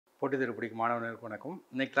போட்டி தேர்வு பிடிக்கும் மாணவர்களுக்கு வணக்கம்.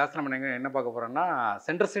 இன்னைக்கு கிளாஸ் நம்ம என்ன பார்க்க போகிறோம்னா,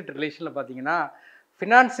 சென்டர் ஸ்டேட் ரிலேஷனில் பார்த்தீங்கன்னா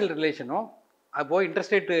ஃபினான்சியல் ரிலேஷனும் அதுபோல் இன்டர்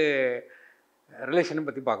ஸ்டேட்டு ரிலேஷனும்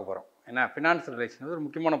பற்றி பார்க்க போகிறோம். ஏன்னா ஃபினான்சியல் ரிலேஷன் ஒரு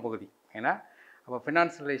முக்கியமான பகுதி. ஏன்னா அப்போ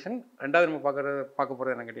ஃபினான்சியல் ரிலேஷன் ரெண்டாவது நம்ம பார்க்க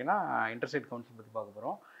போகிறது என்ன கேட்டிங்கன்னா இன்டர் ஸ்டேட் கவுன்சில் பற்றி பார்க்க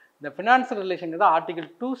போகிறோம். இந்த ஃபினான்சியல் ரிலேஷன் தான் ஆர்டிகல்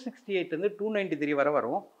 268 293 வரை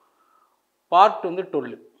வரும். பார்ட்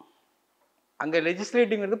 12 அங்கே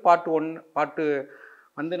லெஜிஸ்லேட்டிவ்ங்கிறது பார்ட் 1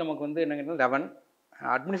 பார்ட்டு நமக்கு என்ன கேட்டால் 11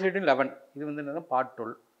 அட்மினிஸ்ட்ரேட்டிவ் 11 இது என்னன்னா பார்ட்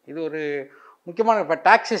 12. இது ஒரு முக்கியமான இப்போ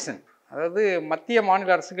டாக்ஸேஷன், அதாவது மத்திய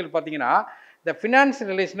மாநில அரசுகள் பார்த்தீங்கன்னா இந்த ஃபினான்ஷியல்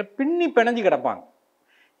ரிலேஷனை பின்னி பிணைஞ்சு கிடப்பாங்க.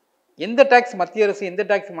 எந்த டேக்ஸ் மத்திய அரசு எந்த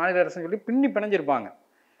டேக்ஸ் மாநில அரசுன்னு சொல்லி பின்னி பிணைஞ்சிருப்பாங்க.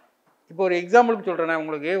 இப்போ ஒரு எக்ஸாம்பிளுக்கு சொல்கிறேன்,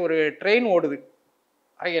 உங்களுக்கு ஒரு ட்ரெயின் ஓடுது.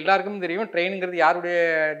 அது எல்லாருக்கும் தெரியும், ட்ரெயினுங்கிறது யாருடைய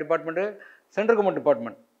டிபார்ட்மெண்ட்டு? Central government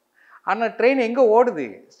department. ஆனால் ட்ரெயின் எங்கே ஓடுது?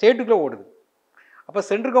 ஸ்டேட்டுக்குள்ளே ஓடுது. அப்போ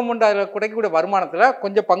சென்ட்ரல் கவர்மெண்ட் அதில் கிடைக்கக்கூடிய வருமானத்தில்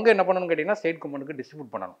கொஞ்சம் பங்கு என்ன பண்ணணும்னு கேட்டிங்கன்னா ஸ்டேட் கவர்மெண்ட்டுக்கு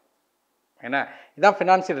டிஸ்ட்ரிபியூட் பண்ணணும். ஏன்னா இதுதான்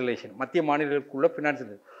ஃபினான்ஷியல் ரிலேஷன், மத்திய மாநிலங்களுக்குள்ள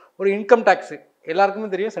ஃபினான்ஷியல். ஒரு இன்கம் டேக்ஸு எல்லாருக்குமே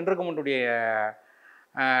தெரியும், சென்ட்ரல் கவர்மெண்ட்டுடைய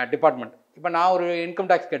டிபார்ட்மெண்ட். இப்போ நான் ஒரு இன்கம்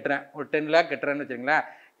டேக்ஸ் கட்டுறேன், ஒரு 10 lakh கட்டுறேன்னு வச்சுங்களேன்.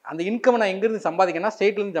 அந்த இன்கம் நான் எங்கேருந்து சம்பாதிக்கேன்னா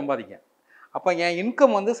ஸ்டேட்லேருந்து சம்பாதிக்கேன். அப்போ என்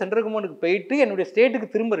இன்கம் சென்ட்ரல் கவர்மெண்ட்டுக்கு போயிட்டு என்னுடைய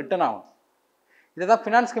ஸ்டேட்டுக்கு திரும்ப ரிட்டர்ன் ஆகும். இதை தான்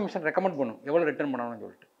ஃபினான்ஸ் கமிஷன் ரெக்கமெண்ட் பண்ணும், எவ்வளோ ரிட்டர்ன் பண்ணணும்னு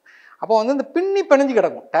சொல்லிட்டு. அப்போ இந்த பின்னி பிணைஞ்சு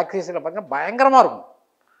கிடக்கும். டாக்ஸேஷனில் பார்த்தீங்கன்னா பயங்கரமாக இருக்கும்.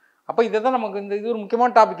 அப்போ இதை தான் நமக்கு இது ஒரு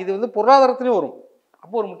முக்கியமான டாபிக். இது பொருளாதாரத்துலேயும் வரும்.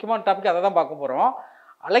 அப்போ ஒரு முக்கியமான டாபிக் அதை தான் பார்க்க போகிறோம்.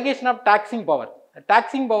 Allocation of taxing power.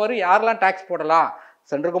 Taxing power யாரெல்லாம் டேக்ஸ் போடலாம்?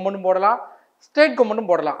 சென்ட்ரல் கவர்மெண்ட்டும் போடலாம், ஸ்டேட் கவர்மெண்ட்டும்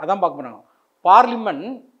போடலாம். அதான் பார்க்க போகிறாங்க. பார்லிமெண்ட்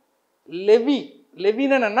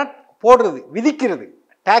லெவின்னு என்னென்னா போடுறது, விதிக்கிறது,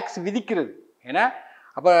 டேக்ஸ் விதிக்கிறது. ஏன்னா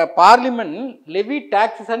அப்போ parliament Levy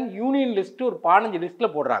taxes and union list ஒரு 15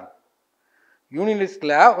 லிஸ்ட்டில் போடுறாங்க. யூனியன்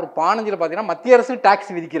லிஸ்ட்டில் ஒரு 15 பார்த்தீங்கன்னா மத்திய அரசு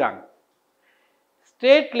tax விதிக்கிறாங்க.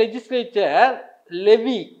 State legislature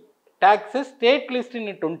Levy taxes state list இன்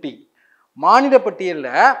 20. மாநில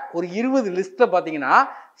பட்டியலில் ஒரு 20 லிஸ்ட்டில் பார்த்தீங்கன்னா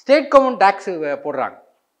ஸ்டேட் கவர்மெண்ட் டேக்ஸ் போடுறாங்க.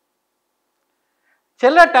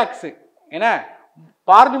 செல்ல டேக்ஸு ஏன்னா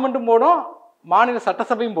பார்லிமெண்ட்டும் போடும், மாநில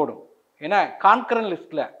சட்டசபையும் போடும். ஏன்னா கான்கரன்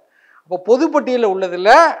லிஸ்ட்டில். அப்போ பொதுப்பட்டியலில்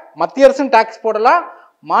உள்ளதில் மத்திய அரசும் டேக்ஸ் போடலாம்,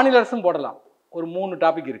 மாநில அரசும் போடலாம். ஒரு 3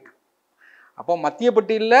 டாபிக் இருக்குது. அப்போ மத்திய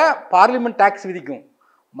பட்டியலில் பார்லிமெண்ட் டேக்ஸ் விதிக்கும்,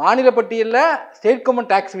 மாநில பட்டியலில் ஸ்டேட்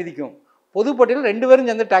கவர்மெண்ட் டேக்ஸ் விதிக்கும், பொதுப்பட்டியலில் 2 பேரும்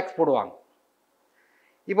சேர்ந்து டேக்ஸ் போடுவாங்க.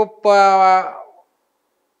 இப்போ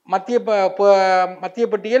மத்திய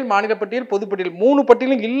பட்டியல், மாநில பட்டியல், பொதுப்பட்டியல் 3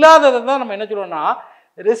 பட்டியலும் இல்லாததை தான் நம்ம என்ன சொல்லுவோம்னா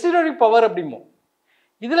ரெசிடரி பவர் அப்படிம்போம்.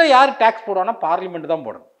 இதில் யார் டேக்ஸ் போடுவாங்கன்னா பார்லிமெண்ட் தான்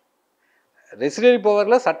போடணும். ரெசிடரி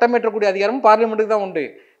பவரில் சட்டம் ஏற்றக்கூடிய அதிகாரமும் பார்லிமெண்ட்டுக்கு தான் உண்டு,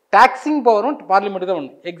 டாக்ஸிங் பவரும் பார்லிமெண்ட்டுக்கு தான்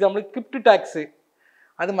உண்டு. எக்ஸாம்பிளுக்கு கிஃப்ட் டேக்ஸு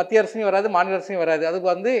அது மத்திய அரசுலையும் வராது, மாநில அரசுலையும் வராது.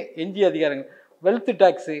 அதுக்கு எஞ்சிய அதிகாரங்கள் வெல்த்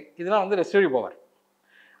டேக்ஸு இதெல்லாம் ரெசிடரி பவர்.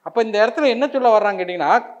 அப்போ இந்த இடத்துல என்ன சொல்ல வர்றாங்க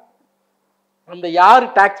கேட்டிங்கன்னா, அந்த யார்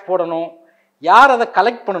டேக்ஸ் போடணும், யார் அதை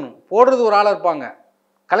கலெக்ட் பண்ணணும். போடுறது ஒரு ஆளாக இருப்பாங்க,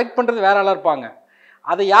 கலெக்ட் பண்ணுறது வேறு ஆளாக இருப்பாங்க.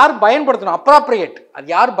 அதை யார் பயன்படுத்தணும், அப்ராப்ரியேட்,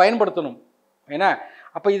 அது யார் பயன்படுத்தணும். ஏன்னா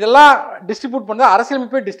அப்போ இதெல்லாம் டிஸ்ட்ரிபியூட் பண்ணது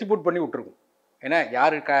அரசியலமைப்பே டிஸ்ட்ரிபியூட் பண்ணி விட்டுருக்கும். ஏன்னா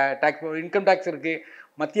யார் டேக்ஸ், இன்கம் டேக்ஸ் இருக்குது,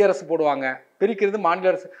 மத்திய அரசு போடுவாங்க, பிரிக்கிறது மாநில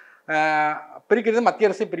அரசு, பிரிக்கிறது மத்திய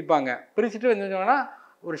அரசே பிரிப்பாங்க. பிரிச்சுட்டு என்ன சொல்லுவாங்கன்னா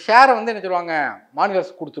ஒரு ஷேரை என்ன சொல்லுவாங்க மாநில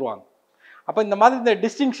அரசு கொடுத்துருவாங்க. அப்போ இந்த மாதிரி இந்த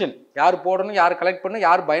டிஸ்டிங்ஷன் யார் போடணும், யார் கலெக்ட் பண்ணணும்,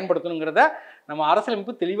 யார் பயன்படுத்தணுங்கிறத நம்ம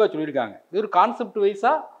அரசியலமைப்பு தெளிவாக சொல்லியிருக்காங்க. இது ஒரு கான்செப்ட்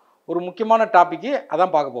வைஸாக ஒரு முக்கியமான டாப்பிக்கு,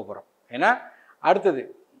 அதான் பார்க்க போகிறோம். ஏன்னா அடுத்தது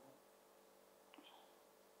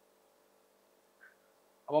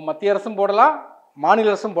அப்போ மத்திய அரசும் போடலாம்,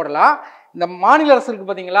 மாநில அரசும் போடலாம். இந்த மாநில அரசு இருக்குது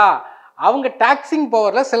பார்த்தீங்களா, அவங்க டாக்ஸிங்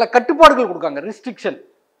பவரில் சில கட்டுப்பாடுகள் கொடுக்காங்க, ரிஸ்ட்ரிக்ஷன்,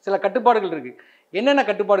 சில கட்டுப்பாடுகள் இருக்குது. என்னென்ன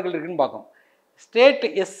கட்டுப்பாடுகள் இருக்குதுன்னு பார்க்கும். ஸ்டேட்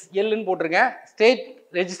எஸ்எல்ன்னு போட்டிருங்க, ஸ்டேட்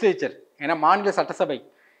லெஜிஸ்லேச்சர் ஏன்னா மாநில சட்டசபை.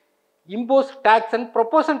 Impose tax and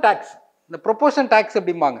proportion tax. இந்த ப்ரொபோஷன் டேக்ஸ்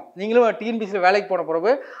அப்படிம்பாங்க. நீங்களும் டிஎன்பிசியில் வேலைக்கு போன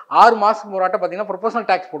பிறகு 6 மாதத்துக்கு ஒரு ஆட்டம் பார்த்தீங்கன்னா ப்ரொபோஷனல்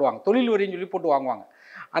டேக்ஸ் போடுவாங்க, தொழில் வரின்னு சொல்லி போட்டு வாங்குவாங்க.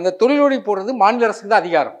 அந்த தொழில் வரி போடுறது மாநில அரசுக்கு தான்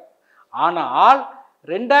அதிகாரம். ஆனால்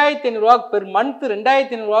 2500 ரூபாய்க்கு பெர் மந்த்,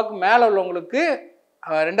 2500 ரூபாய்க்கு மேலே உள்ளவங்களுக்கு,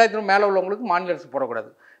 2000 மேலே உள்ளவங்களுக்கு மாநில அரசு போடக்கூடாது,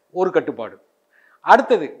 ஒரு கட்டுப்பாடு.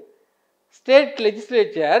 அடுத்தது state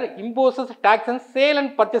legislature imposes tax and sale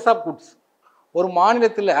and purchase of goods. ஒரு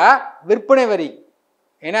மாநிலத்தில் விற்பனை வரி,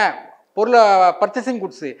 ஏன்னா பொருளை பர்ச்சேசிங்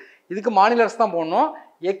குட்ஸு, இதுக்கு மாநில அரசு தான் போடணும்,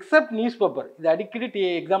 எக்ஸப்ட் நியூஸ் பேப்பர். இது அடிக்கடி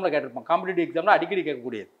எக்ஸாமில் கேட்டிருப்போம், காம்படிட்டிவ் எக்ஸாமில் அடிக்கடி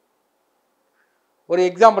கேட்கக்கூடியது. ஒரு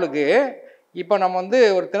எக்ஸாம்பிளுக்கு இப்போ நம்ம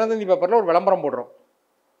ஒரு தினத்தந்தி பேப்பரில் ஒரு விளம்பரம் போடுறோம்,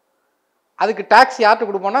 அதுக்கு டேக்ஸ் யார்கிட்ட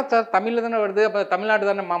கொடுப்போம்னா தமிழில் தானே வருது, அப்போ தமிழ்நாடு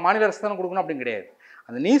தானே மாநில அரசு தானே கொடுக்கணும் அப்படின்னு கிடையாது.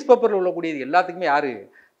 அந்த நியூஸ் பேப்பரில் உள்ளக்கூடியது எல்லாத்துக்குமே யார்?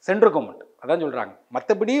 Central government. அதான் சொல்கிறாங்க.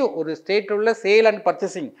 மற்றபடி ஒரு ஸ்டேட்டில் உள்ள சேல் அண்ட்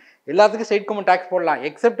பர்ச்சேசிங் எல்லாத்துக்கும் ஸ்டேட் கவர்மெண்ட் டேக்ஸ் போடலாம்,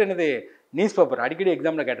 எக்ஸப்ட் என்னது நியூஸ் பேப்பர். அடிக்கடி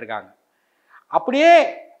எக்ஸாமில் கேட்டிருக்காங்க. அப்படியே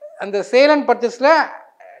அந்த சேல் அண்ட் பர்ச்சேஸில்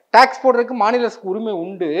டேக்ஸ் போடுறதுக்கு மாநில அரசுக்கு உரிமை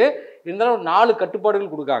உண்டு. இருந்தாலும் ஒரு 4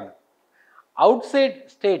 கட்டுப்பாடுகள் கொடுக்காங்க. அவுட் சைட்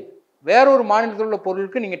ஸ்டேட் வேற ஒரு மாநிலத்தில் உள்ள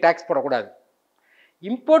பொருளுக்கு நீங்கள் டேக்ஸ் போடக்கூடாது.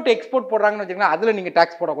 இம்போர்ட் எக்ஸ்போர்ட் போடுறாங்கன்னு வச்சுக்கோங்களேன், அதில் நீங்கள்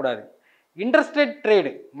டேக்ஸ் போடக்கூடாது. இன்டர்ஸ்டேட்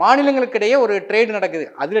ட்ரேடு மாநிலங்களுக்கு இடையே ஒரு ட்ரேடு நடக்குது,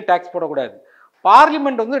 அதில் டேக்ஸ் போடக்கூடாது.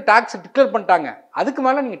 பார்லிமெண்ட் வந்து டேக்ஸ் டிக்ளேர் பண்ணிட்டாங்க, அதுக்கு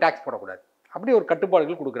மேலே நீங்கள் டேக்ஸ் போடக்கூடாது. அப்படி ஒரு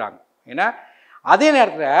கட்டுப்பாடுகள் கொடுக்குறாங்க. ஏன்னா அதே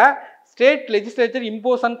நேரத்தில் state legislature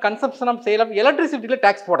impose on consumption of sale of எலக்ட்ரிசிட்டியில்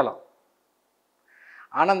tax போடலாம்.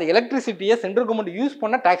 ஆனால் அந்த எலக்ட்ரிசிட்டியை சென்ட்ரல் கவர்மெண்ட் யூஸ்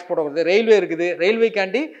பண்ணால் டேக்ஸ் போடக்கூடாது. ரயில்வே இருக்குது,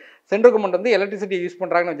 ரயில்வேக்காண்டி சென்ட்ரல் கவர்மெண்ட் வந்து எலக்ட்ரிசிட்டியை யூஸ்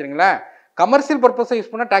பண்ணுறாங்கன்னு வச்சுருங்களேன், கமர்ஷியல் பர்பஸை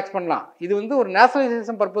யூஸ் பண்ணால் டேக்ஸ் பண்ணலாம். இது வந்து ஒரு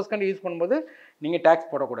நேஷனலைசேஷன் பர்பஸ்க்காண்டி யூஸ் பண்ணும்போது நீங்கள் டேக்ஸ்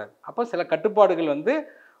போடக்கூடாது. அப்போ சில கட்டுப்பாடுகள் வந்து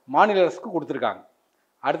மாநில அரசுக்கு கொடுத்துருக்காங்க.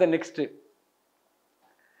 அடுத்த next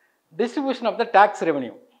distribution of the tax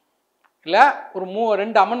revenue இல்லை ஒரு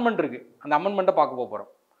 2 அமெண்ட்மெண்ட் இருக்குது. அந்த அமெண்ட்மெண்ட்டை பார்க்க போகிறோம்.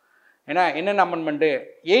 ஏன்னா என்னென்ன amendment?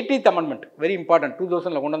 80th amendment very important,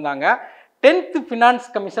 2000 கொண்டு வந்தாங்க. 10th ஃபினான்ஸ்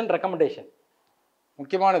கமிஷன் ரெக்கமெண்டேஷன்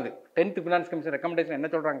முக்கியமானது. 10th ஃபினான்ஸ் கமிஷன் ரெக்கமெண்டேஷன் என்ன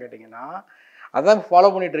சொல்கிறாங்க கேட்டிங்கன்னா, அதான் ஃபாலோ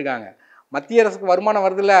பண்ணிட்டு இருக்காங்க. மத்திய அரசுக்கு வருமானம்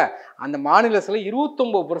வருதுல்ல, அந்த மாநில அரசில்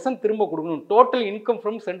 29% திரும்ப கொடுக்கணும். Total income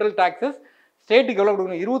from central taxes ஸ்டேட்டுக்கு எவ்வளோ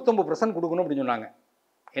கொடுக்கணும்? 29% கொடுக்கணும் அப்படின்னு சொன்னாங்க.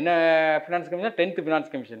 என்ன finance commission? 10th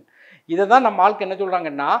finance commission. இதை தான் நம்ம ஆளுக்கு என்ன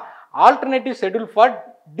சொல்கிறாங்கன்னா, alternative schedule for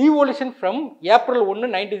டிவோலியூஷன் from April 1,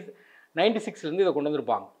 1996 இதை கொண்டு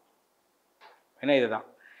வந்திருப்பாங்க. ஏன்னா இதுதான்.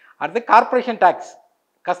 அடுத்து கார்பரேஷன் டேக்ஸ்,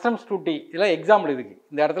 கஸ்டம்ஸ் டியூட்டி, இதெல்லாம் எக்ஸாம்பிள் இதுக்கு.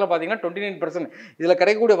 இந்த இடத்துல பார்த்தீங்கன்னா 29%. இதில்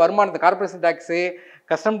கிடைக்கக்கூடிய வருமானத்தை கார்பரேஷன் டேக்ஸு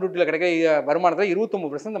கஸ்டம் டியூட்டியில் கிடைக்க வருமானத்தில்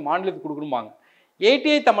 29% இந்த மாநிலத்துக்கு கொடுக்கணுமாங்க.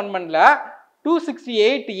 88th அமெண்ட்மெண்ட்டில்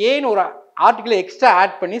 268A ஒரு ஆர்டிக்கிளை எக்ஸ்ட்ரா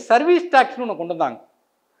ஆட் பண்ணி சர்வீஸ் டேக்ஸ்னு ஒன்று கொண்டு வந்தாங்க.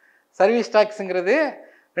 சர்வீஸ் டேக்ஸுங்கிறது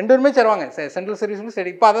 2 பேருமே தருவாங்க, சென்ட்ரல் சர்வீஸ்னு சரி.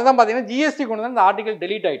 இப்போ அதை தான் பார்த்தீங்கன்னா ஜிஎஸ்டி கொண்டு வந்து அந்த ஆர்டிகல்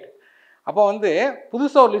டெலீட் ஆகிட்டு. அப்போ வந்து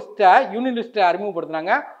புதுசாக ஒரு லிஸ்ட்டை யூனியன் லிஸ்ட்டை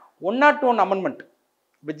அறிமுகப்படுத்தினாங்க. 101 அமெண்ட்மெண்ட்.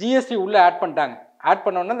 இப்போ ஜிஎஸ்டி உள்ளே ஆட் பண்ணிட்டாங்க. ஆட்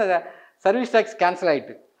பண்ணோன்னா அந்த சர்வீஸ் டேக்ஸ் கேன்சல்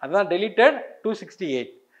ஆகிட்டு. அதுதான் டெலிட்டட்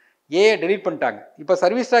 268A டெலீட் பண்ணிட்டாங்க. இப்போ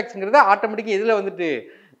சர்வீஸ் டேக்ஸுங்கிறது ஆட்டோமேட்டிக்காக இதில் வந்துட்டு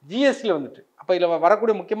ஜிஎஸ்டியில் வந்துட்டு. அப்போ இதில்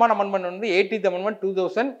வரக்கூடிய முக்கியமான அமெண்ட்மெண்ட் வந்து 80th அமெண்ட்மெண்ட்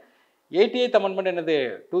 2000, 88th அமெண்ட்மெண்ட் என்னது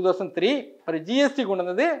 2003, அப்புறம் ஜிஎஸ்டி கொண்டு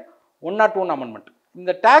வந்தது 101 அமெண்ட்மெண்ட்.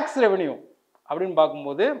 இந்த டேக்ஸ் ரெவன்யூ அப்படின்னு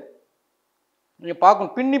பார்க்கும்போது நீங்கள்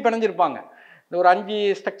பார்க்கணும், பின்னி பிணைஞ்சிருப்பாங்க. இந்த ஒரு 5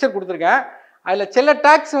 ஸ்ட்ரக்சர் கொடுத்துருக்கேன். அதில் சில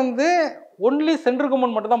டேக்ஸ் வந்து ஒன்லி சென்ட்ரல்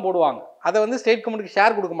கவர்மெண்ட் மட்டும் தான் போடுவாங்க, அதை வந்து ஸ்டேட் கவர்மெண்ட்டுக்கு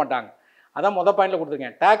ஷேர் கொடுக்க மாட்டாங்க. அதான் மொதல் பாயிண்டில்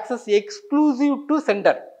கொடுத்துருக்கேன், டேக்ஸஸ் எக்ஸ்க்ளூசிவ் டு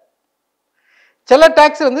சென்டர். சில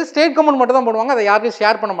டேக்ஸ் வந்து ஸ்டேட் கவர்மெண்ட் மட்டும் தான் போடுவாங்க, அதை யாரையும்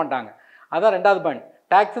ஷேர் பண்ண மாட்டாங்க. அதான் 2வது point,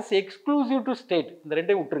 taxes exclusive to state. இந்த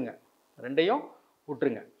ரெண்டையும்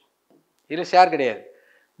விட்டுருங்க, இதில் ஷேர் கிடையாது.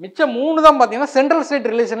 மிச்சம் 3 தான் பார்த்தீங்கன்னா சென்ட்ரல் ஸ்டேட்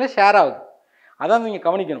ரிலேஷனில் ஷேர் ஆகுது. அதான் நீங்கள்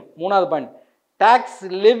கவனிக்கணும். 3வது point, tax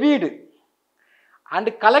லெவீடு and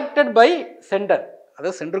collected by centre.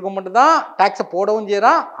 அதாவது சென்ட்ரல் கவர்மெண்ட் தான் டேக்ஸை போடவும்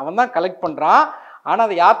செய்கிறான், அவன் தான் கலெக்ட் பண்ணுறான். ஆனால்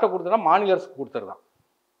அதை யார்கிட்ட கொடுத்துனா மாநில அரசுக்கு கொடுத்துருதான்.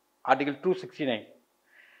 ஆர்டிகல் 269.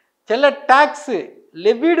 சில டேக்ஸு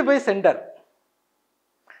லெவீடு பை சென்டர்,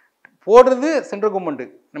 போடுறது சென்ட்ரல் கவர்மெண்ட்டு,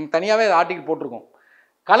 நம்ம தனியாகவே ஆர்டிகல் போட்டிருக்கோம்.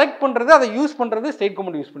 கலெக்ட் பண்ணுறது, அதை யூஸ் பண்ணுறது ஸ்டேட்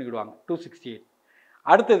கவர்மெண்ட் யூஸ் பண்ணிக்கிடுவாங்க. 268.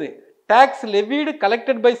 அடுத்தது tax லெவீடு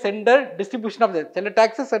collected by centre distribution of சில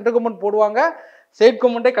டேக்ஸை சென்ட்ரல் கவர்மெண்ட் போடுவாங்க, ஸ்டேட்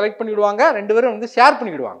கவர்மெண்ட்டே கலெக்ட் பண்ணிவிடுவாங்க, 2 பேரும் வந்து ஷேர்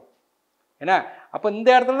பண்ணிக்கிடுவாங்க. ஏன்னா அப்போ இந்த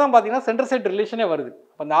இடத்துல தான் பார்த்தீங்கன்னா சென்ட்ரல் ஸ்டேட் ரிலேஷனே வருது.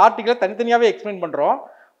 அப்போ இந்த ஆர்டிகிளை தனித்தனியாகவே எக்ஸ்பிளைன் பண்ணுறோம்.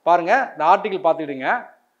 பாருங்கள், இந்த ஆர்டிகிள் பார்த்துக்கிடுங்க,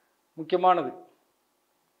 முக்கியமானது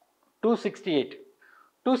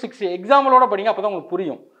 268 எக்ஸாம்பிளோட படிங்க, அப்போ தான் உங்களுக்கு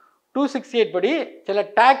புரியும். 268 படி சில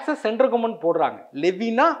டேக்ஸை சென்ட்ரல் கவர்மெண்ட் போடுறாங்க,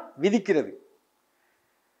 லெவினா விதிக்கிறது,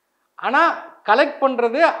 ஆனால் கலெக்ட்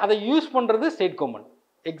பண்ணுறது, அதை யூஸ் பண்ணுறது ஸ்டேட் கவர்மெண்ட்.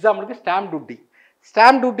 எக்ஸாம்பிளுக்கு ஸ்டாம்ப்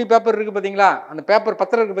டியூட்டி பேப்பர் இருக்குது பார்த்தீங்களா, அந்த பேப்பர்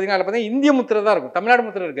பத்திரம் இருக்குது பார்த்தீங்களா, அதில் பார்த்தீங்கன்னா இந்திய முத்திரை தான் இருக்கும், தமிழ்நாடு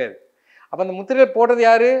முத்திரை இருக்காது. அப்போ அந்த முத்திரையை போடுறது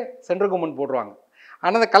யார்? சென்ட்ரல் கவர்மெண்ட் போடுவாங்க.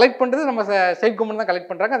 ஆனால் அதை கலெக்ட் பண்ணுறது நம்ம ஸ்டேட் கவர்மெண்ட் தான் கலெக்ட்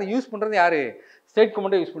பண்ணுறாங்க, அதை யூஸ் பண்ணுறது யார்? ஸ்டேட்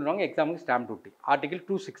கவர்மெண்ட்டை யூஸ் பண்ணுவாங்க. எக்ஸாம்பிளுக்கு ஸ்டாம்ப் டியூட்டி. ஆர்டிகல்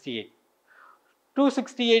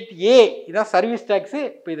 268A இதுதான் சர்வீஸ் டேக்ஸு.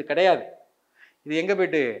 இப்போ இது கிடையாது, இது எங்கே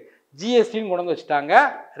போய்ட்டு ஜிஎஸ்டின்னு கொண்டு வந்து வச்சுட்டாங்க.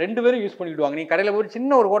 2 பேரும் யூஸ் பண்ணிக்கிடுவாங்க. நீங்கள் கடையில் போய்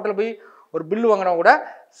சின்ன ஒரு ஹோட்டலில் போய் ஒரு பில்லு வாங்கினா கூட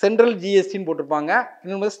சென்ட்ரல் ஜிஎஸ்டின்னு போட்டிருப்பாங்க,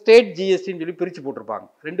 இன்னொன்று ஸ்டேட் ஜிஎஸ்டின்னு சொல்லி பிரித்து போட்டிருப்பாங்க.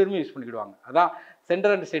 2 பேருமே யூஸ் பண்ணிக்கிடுவாங்க. அதான்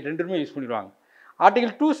சென்ட்ரல் அண்ட் ஸ்டேட் 2 பேருமே யூஸ் பண்ணிடுவாங்க.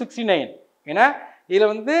 ஆர்டிகல் 269, ஏன்னா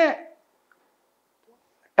இதில் வந்து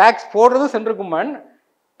டேக்ஸ் போடுறதும் சென்ட்ரல் கவர்மெண்ட்,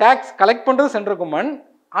 டேக்ஸ் கலெக்ட் பண்ணுறது சென்ட்ரல் கவர்மெண்ட்,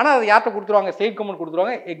 ஆனால் அது யார்கிட்ட கொடுத்துருவாங்க? ஸ்டேட் கவர்மெண்ட்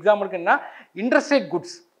கொடுத்துருவாங்க. எக்ஸாம்பிளுக்கு என்ன, இன்டர்ஸ்டேட்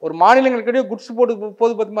குட்ஸ், ஒரு மாநிலங்களுக்கிடையே குட்ஸ் போது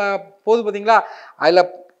பார்த்தீங்களா, அதில்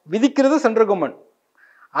விதிக்கிறது சென்ட்ரல் கவர்மெண்ட்,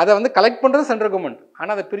 அதை வந்து கலெக்ட் பண்ணுறது சென்ட்ரல் கவர்மெண்ட்,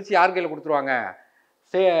 ஆனால் அதை பிரித்து யார் கையில் கொடுத்துருவாங்க?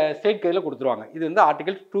 ஸ்டேட் கையில் கொடுத்துருவாங்க. இது வந்து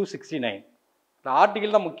ஆர்டிகல் 269. இந்த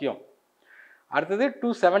ஆர்டிகல் தான் முக்கியம். அடுத்தது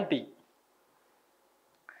 270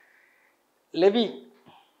 லெவி,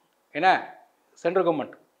 ஏன்னா சென்ட்ரல்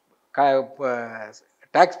கவர்மெண்ட்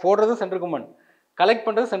டேக்ஸ் போடுறது சென்ட்ரல் கவர்மெண்ட், கலெக்ட்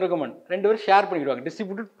பண்ணுறது சென்ட்ரல் கவர்மெண்ட், ரெண்டு பேரும் ஷேர் பண்ணிடுவாங்க.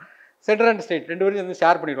 டிஸ்ட்ரிபியூட்டட் சென்ட்ரல் அண்ட் ஸ்டேட் ரெண்டு பேரும் வந்து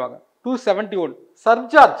ஷேர் பண்ணிடுவாங்க. 271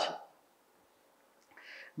 சர்சார்ஜ்,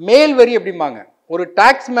 மேல் வரி அப்படிம்பாங்க. ஒரு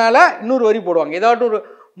டேக்ஸ் மேலே இன்னொரு வரி போடுவாங்க, ஏதாவது ஒரு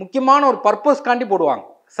முக்கியமான ஒரு பர்பஸ்க்காண்டி போடுவாங்க,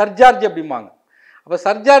 சர்சார்ஜ் அப்படிம்பாங்க. அப்போ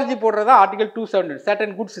சர்சார்ஜ் போடுறதா ஆர்டிகல் 270.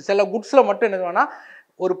 சர்டன் குட்ஸ், சில குட்ஸில் மட்டும் என்ன வேணா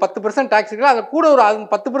ஒரு 10% டேக்ஸ் இருக்குது, அதை கூட ஒரு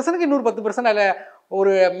 10%க்கு இன்னொரு 10% அதில்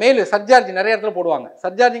ஒரு மேல் சர்சார்ஜ் நிறைய இடத்துல போடுவாங்க.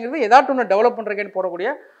 சர்சார்ஜுங்கிறது ஏதாட்டும் ஒன்று டெவலப் பண்ணுறதுக்கு போடக்கூடிய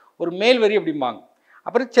ஒரு மேல் வரி அப்படிம்பாங்க.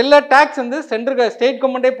 அப்புறம் சில டேக்ஸ் வந்து ஸ்டேட்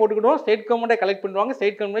கவர்மெண்ட்டே போட்டுக்கிடுவோம், ஸ்டேட் கவர்மெண்ட்டே கலெக்ட் பண்ணுவாங்க,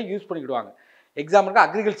 ஸ்டேட் கவர்மெண்ட்டே யூஸ் பண்ணிக்கிடுவாங்க. எக்ஸாம்பிளுக்கு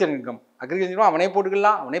அக்ரிகல்ச்சர் இன்கம், அக்ரிகல்ச்சரும் அவனே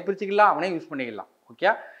போட்டுக்கலாம், அவனே பிரிச்சுக்கலாம், அவனே யூஸ் பண்ணிக்கலாம். ஓகே,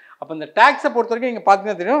 அப்போ இந்த டேக்ஸை பொறுத்த வரைக்கும் நீங்கள்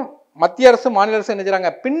பார்த்தீங்கன்னா தெரியும், மத்திய அரசு மாநில அரசு என்ன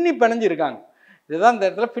செய்கிறாங்க, பின்னி பிணைஞ்சு இருக்காங்க. இதுதான் இந்த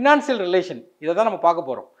இடத்துல ஃபினான்சியல் ரிலேஷன், இதை தான் நம்ம பார்க்க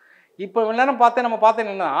போகிறோம். இப்போ நேரம் நம்ம பார்த்தேன்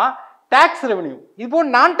என்னன்னா டேக்ஸ் ரெவன்யூ, இப்போ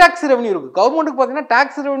நான் டேக்ஸ் ரெவன்யூ இருக்குது. கவர்மெண்ட்டுக்கு பார்த்தீங்கன்னா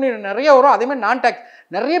டேக்ஸ் ரெவன்யூ நிறைய வரும், அதேமாதிரி நான் டேக்ஸ்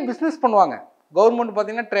நிறைய பிஸ்னஸ் பண்ணுவாங்க. கவர்மெண்ட்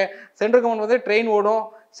பார்த்தீங்கன்னா சென்ட்ரல் கவர்மெண்ட் வந்து ட்ரெயின் ஓடும்,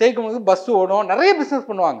 ஸ்டேட் கவர்மெண்ட் பஸ் ஓடும், நிறைய பிஸ்னஸ்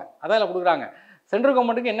பண்ணுவாங்க. அதான் இல்லை கொடுக்குறாங்க. சென்ட்ரல்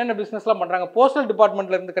கவர்மெண்ட்டுக்கு என்னென்ன பிஸ்னஸ்லாம் பண்ணுறாங்க, போஸ்டல்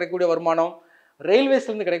டிபார்ட்மெண்ட்லேருந்து கிடைக்கக்கூடிய வருமானம்,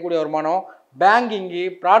 ரயில்வேஸ்லேருந்து கிடைக்கக்கூடிய வருமானம், பேங்கிங்கு,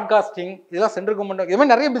 ப்ராட்காஸ்டிங், இதெல்லாம் சென்ட்ரல் கவர்மெண்ட், இது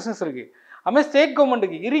மாதிரி நிறைய பிஸ்னஸ் இருக்குது. அதுமாதிரி ஸ்டேட்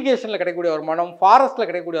கவர்மெண்ட்டுக்கு இரிகேஷனில் கிடைக்கக்கூடிய வருமானம், ஃபாரஸ்ட்டில்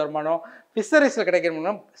கிடைக்கக்கூடிய வருமானம், ஃபிஷரிஸில் கிடைக்கிற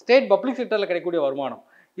வருமானம், ஸ்டேட் பப்ளிக் செக்டரில் கிடைக்கக்கூடிய வருமானம்,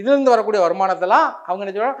 இதுலேருந்து வரக்கூடிய வருமானத்தெல்லாம் அவங்க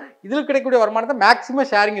என்ன சொல்கிறாங்க, இதில் கிடைக்கக்கூடிய வருமானத்தை மேக்ஸிமம்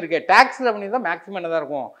ஷேரிங் இருக்குது. டேக்ஸ் ரெவன்யூ தான் மேக்ஸிமம் என்னதான்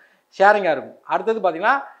இருக்கும், ஷேரிங்காக இருக்கும். அடுத்தது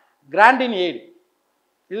பார்த்தீங்கன்னா கிராண்ட் இன் எய்டு,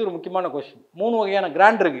 இது ஒரு முக்கியமான கொஸ்டின். 3 வகையான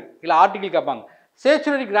கிராண்ட் இருக்குது, இல்லை ஆர்டிகிள் கேட்பாங்க.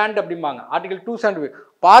 ஸ்டேச்சுரரி கிராண்ட் அப்படிம்பாங்க, ஆர்டிகல் 275.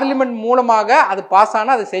 பார்லிமெண்ட் மூலமாக அது பாஸ்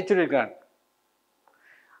ஆனால் அது ஸ்டேச்சுரரி கிராண்ட்.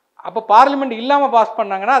 அப்போ பார்லிமெண்ட் இல்லாமல் பாஸ்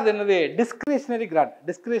பண்ணாங்கன்னா அது என்னது, டிஸ்கிரிஷனரி கிராண்ட்.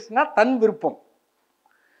 டிஸ்கிரிஷனா தன் விருப்பம்.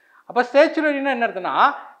 அப்போ ஸ்டேச்சுரரினா என்ன அர்த்தம்னா,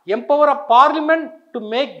 empower of parliament to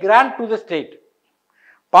make grand to the state.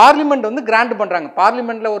 Parliament வந்து கிராண்ட் பண்ணுறாங்க,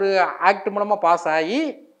 பார்லிமெண்ட்டில் ஒரு ஆக்ட் மூலமாக பாஸ் ஆகி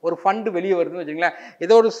ஒரு ஃபண்டு வெளியே வருதுன்னு வச்சுங்களேன்,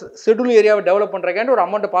 ஏதோ ஒரு ஷெட்யூல் ஏரியாவை டெவலப் பண்ணுறக்காண்டி ஒரு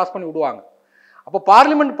அமௌண்ட்டை பாஸ் பண்ணி விடுவாங்க. அப்போ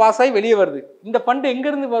பார்லிமெண்ட் பாஸ் ஆகி வெளியே வருது. இந்த ஃபண்டு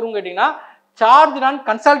எங்கேருந்து வரும் கேட்டிங்கன்னா, charge on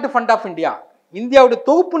consult fund of India, இந்தியாவுடைய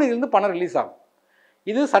தொகுப்பு நிதியிலிருந்து பணம் ரிலீஸ் ஆகும்.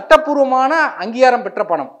 இது சட்டப்பூர்வமான அங்கீகாரம் பெற்ற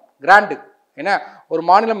பணம், கிராண்டு. ஏன்னா ஒரு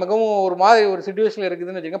மாநிலம் மிகவும் ஒரு மாதிரி ஒரு சிச்சுவேஷனில்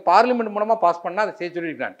இருக்குதுன்னு வச்சுக்கோங்க, பார்லிமெண்ட் மூலமாக பாஸ் பண்ணால் அது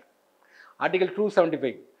ஸ்டேச்சுரரி கிராண்ட், ஆர்டிகல்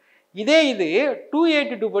 275. இதே இது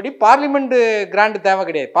 282 படி பார்லிமெண்ட் கிராண்ட் தேவை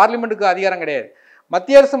கிடையாது, பார்லிமெண்ட்டுக்கு அதிகாரம் கிடையாது.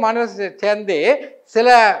 மத்திய அரசு மாநில அரசு சேர்ந்து சில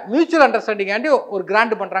மியூச்சுவல் அண்டர்ஸ்டாண்டிங்காண்டி ஒரு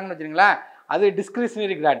கிராண்ட் பண்ணுறாங்கன்னு வச்சுங்களேன், அது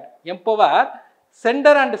discretionary grand. Empower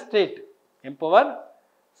centre and state, empower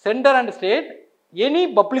centre and state any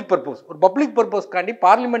public purpose, ஒரு பப்ளிக் பர்பஸ்க்காண்டி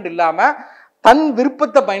பார்லிமெண்ட் இல்லாமல் தன்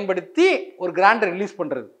விருப்பத்தை பயன்படுத்தி ஒரு கிராண்டை ரிலீஸ்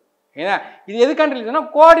பண்ணுறது. ஏன்னா இது எதுக்காண்டி ரிலீஸ்னா,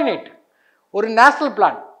 கோஆர்டினேட் ஒரு நேஷனல்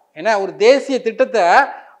பிளான், ஏன்னா ஒரு தேசிய திட்டத்தை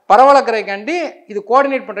பரவலாக்கிறதுக்காண்டி இது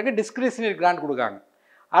கோஆர்டினேட் பண்ணுறதுக்கு டிஸ்கிரிஷனரி கிராண்ட் கொடுக்காங்க.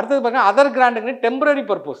 அடுத்தது பார்த்தீங்கன்னா அதர் கிராண்டுங்க டெம்பரரி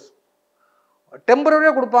பர்பஸ்,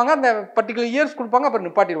 டெம்பரரியாக கொடுப்பாங்க, அந்த பர்டிகுலர் இயர்ஸ் கொடுப்பாங்க, அப்புறம்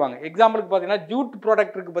நிப்பாட்டிடுவாங்க. எக்ஸாம்பிளுக்கு பார்த்தீங்கன்னா ஜூட்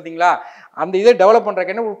ப்ராடக்ட் இருக்குது பார்த்தீங்களா, அந்த இதை டெவலப்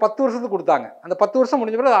பண்ணுறதுக்கு ஒரு 10 வருஷத்துக்கு கொடுத்தாங்க, அந்த 10 வருஷம்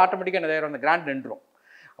முடிஞ்ச பிறகு அது ஆட்டோமேட்டிக்காக என்ன அந்த கிராண்ட் நின்றுடும்.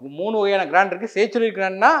 அப்போ 3 வகையான கிராண்ட் இருக்குது. ஸ்டேச்சுரரி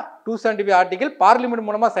கிராண்ட்னா 275 ஆர்டிகல் பார்லிமெண்ட்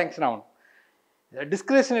மூலமாக சேங்ஷன் ஆகணும்.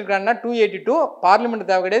 டிஸ்கிரிஷனரி கிராண்ட்னா 282, பார்லிமெண்ட்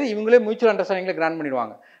தேவை கிடையாது, இவங்களே மியூச்சுவல் அண்டர்ஸ்டாண்டிங்கில் கிராண்ட்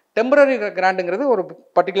பண்ணிடுவாங்க. டெம்பரரி கிராண்டுங்கிறது ஒரு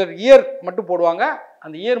பர்டிகுலர் இயர் மட்டும் போடுவாங்க,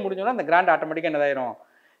 அந்த இயர் முடிஞ்சோன்னா அந்த கிராண்ட் ஆட்டோமேட்டிக்காக என்னதாயிரும்,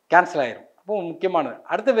 கேன்சல் ஆயிரும். அப்போ முக்கியமானது.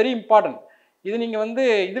 அடுத்து வெரி இம்பார்ட்டன்ட், இது நீங்கள் வந்து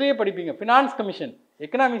இதுலேயே படிப்பீங்க, ஃபினான்ஸ் கமிஷன்,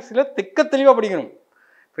 எக்கனாமிக்ஸில் தெளிவாக படிக்கணும்.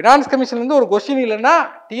 ஃபினான்ஸ் கமிஷன்லேருந்து ஒரு கொஸ்டின் இல்லைன்னா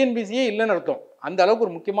டிஎன்பிசியே இல்லைன்னு அர்த்தம், அந்த அளவுக்கு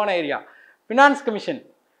ஒரு முக்கியமான ஏரியா ஃபினான்ஸ் கமிஷன்.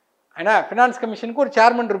 ஏன்னா ஃபினான்ஸ் கமிஷனுக்கு ஒரு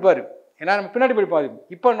சேர்மன் இருப்பார், ஏன்னா நம்ம பின்னாடி படிப்போம்,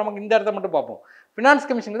 இப்போ நமக்கு இந்த இடத்த மட்டும் பார்ப்போம். ஃபினான்ஸ்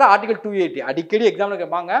கமிஷனுக்கு தான் ஆர்டிகல் 280 அடிக்கடி எக்ஸாமில்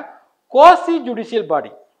கேட்பாங்க. கோசி ஜுடிஷியல்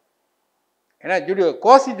பாடி, ஏன்னா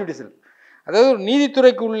கோசி ஜுடிஷியல், அதாவது ஒரு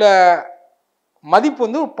நீதித்துறைக்கு உள்ள மதிப்பு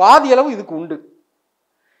வந்து ஒரு பாதி அளவு இதுக்கு உண்டு.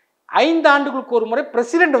 5 ஆண்டுகளுக்கு ஒரு முறை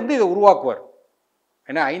பிரசிடென்ட் வந்து இதை உருவாக்குவார்,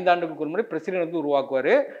 ஏன்னா 5 ஆண்டுகளுக்கு ஒரு முறை பிரசிடென்ட் வந்து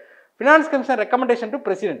உருவாக்குவார். Finance commission recommendation to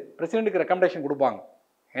பிரசிடென்ட்டுக்கு recommendation கொடுப்பாங்க.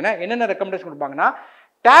 ஏன்னா என்னென்ன ரெக்கமெண்டேஷன் கொடுப்பாங்கன்னா,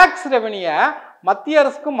 டேக்ஸ் ரெவன்யூயை மத்திய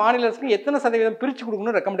அரசுக்கும் மாநில அரசுக்கும் எத்தனை சதவீதம் பிரித்து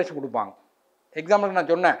கொடுக்கணும்னு ரெக்கமெண்டேஷன் கொடுப்பாங்க. எக்ஸாம்பிளுக்கு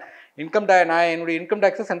நான் சொன்னேன், நான் என்னுடைய இன்கம்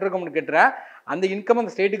டேக்ஸை சென்ட்ரல் கவர்மெண்ட் கேட்டுறேன், அந்த இன்கம்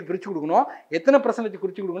அந்த ஸ்டேட்டுக்கு பிரித்து கொடுக்கணும், எத்தனை %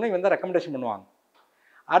 குறித்து கொடுக்கணும், இவன் தான் ரெக்கமெண்டேஷன் பண்ணுவாங்க.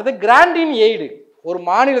 அடுத்து கிராண்ட் இன் எய்டு, ஒரு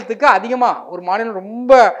மாநிலத்துக்கு அதிகமாக, ஒரு மாநிலம்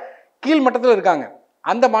ரொம்ப கீழ் மட்டத்தில் இருக்காங்க,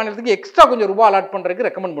 அந்த மாநிலத்துக்கு எக்ஸ்ட்ரா கொஞ்சம் ரூபா அலாட் பண்ணுறதுக்கு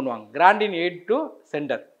ரெக்கமெண்ட் பண்ணுவாங்க, grand in eight to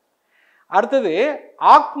centre. அடுத்தது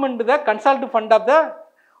augment the consult fund of the,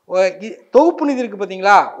 தொகுப்பு நிதி இருக்குது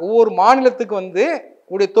பார்த்தீங்களா, ஒவ்வொரு மாநிலத்துக்கு வந்து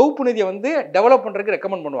உடைய தொகுப்பு நிதியை வந்து டெவலப் பண்ணுறதுக்கு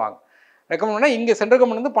ரெக்கமெண்ட் பண்ணுவாங்க. ரெக்கமெண்ட் பண்ணால் இங்கே சென்ட்ரல்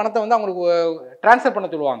கவர்மெண்ட் வந்து பணத்தை வந்து அவங்களுக்கு ட்ரான்ஸ்ஃபர் பண்ண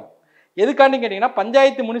சொல்லுவாங்க. எதுக்காண்டி கேட்டிங்கன்னா,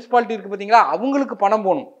 பஞ்சாயத்து முனிசிபாலிட்டி இருக்குது பார்த்தீங்களா, அவங்களுக்கு பணம்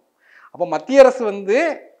போகணும், அப்போ மத்திய அரசு வந்து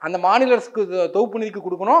அந்த மாநில அரசுக்கு தொகுப்பு நிதிக்கு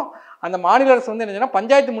கொடுக்கணும். அந்த மாநில அரசு வந்து என்னன்னா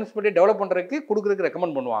பஞ்சாயத்து முனிசிபாலிட்டி டெவலப் பண்ணுறதுக்கு கொடுக்குறதுக்கு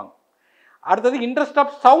ரெக்கமெண்ட் பண்ணுவாங்க. அடுத்தது interest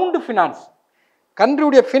of sound finance,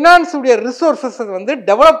 கண்ட்ரியுடைய ஃபினான்ஸுடைய resources வந்து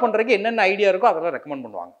டெவலப் பண்ணுறதுக்கு என்னென்ன ஐடியா இருக்கோ அதெல்லாம் ரெக்கமெண்ட்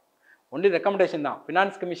பண்ணுவாங்க. ஒன்லி ரெக்கமெண்டேஷன் தான்.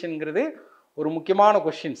 ஃபினான்ஸ் கமிஷனுங்கிறது ஒரு முக்கியமான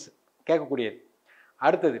கொஸ்டின்ஸ் கேட்கக்கூடியது.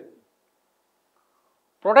 அடுத்தது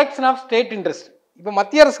ப்ரொடெக்ஷன் ஆஃப் ஸ்டேட் இன்ட்ரெஸ்ட். இப்போ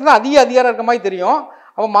மத்திய அரசுக்கு தான் அதிக அதிகாரம் இருக்க மாதிரி தெரியும்.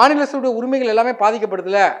 அப்போ மாநில அரசுடைய உரிமைகள் எல்லாமே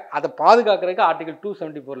பாதிக்கப்படுதுல, அதை பாதுகாக்கிறதுக்கு ஆர்டிகல்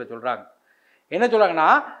 274 சொல்கிறாங்க. என்ன சொல்கிறாங்கன்னா,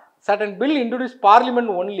 certain bill introduce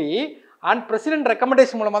parliament only and president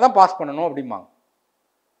recommendation மூலமாக தான் பாஸ் பண்ணணும் அப்படிம்பாங்க.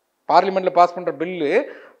 பார்லிமெண்ட்டில் பாஸ் பண்ணுற பில்லு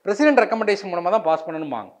பிரசிடென்ட் ரெக்கமெண்டேஷன் மூலமாக தான் பாஸ்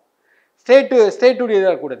பண்ணணுமாங்க. ஸ்டேட்டுடைய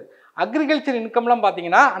இதாக கூடாது. அக்ரிகல்ச்சர் இன்கம்லாம்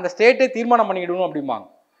பார்த்தீங்கன்னா அந்த ஸ்டேட்டே தீர்மானம் பண்ணிக்கிடணும் அப்படிம்பாங்க.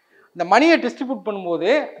 இந்த மணியை டிஸ்ட்ரிபியூட் பண்ணும்போது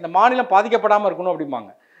அந்த மாநிலம் பாதிக்கப்படாமல் இருக்கணும் அப்படிம்பாங்க.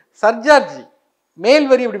 சர்ஜார்ஜ் மேல்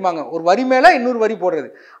வரி அப்படிம்பாங்க, ஒரு வரி மேலே இன்னொரு வரி போடுறது,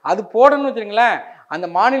 அது போடணும்னு வச்சுருங்களேன். அந்த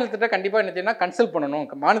மாநிலத்திட்ட கண்டிப்பாக என்ன செய்யணும், கன்சல்ட் பண்ணணும்.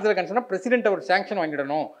 மாநிலத்தில் கன்சல்ட்னா பிரசிடென்ட் ஒரு சேங்ஷன்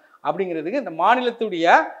வாங்கிடணும். அப்படிங்கிறதுக்கு இந்த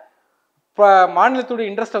மாநிலத்துடைய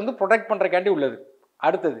இன்ட்ரெஸ்ட்டை வந்து ப்ரொடெக்ட் பண்ணுறக்காண்டி உள்ளது.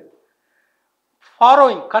 அடுத்தது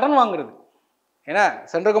ஃபாரோயிங், கடன் வாங்குறது. ஏன்னா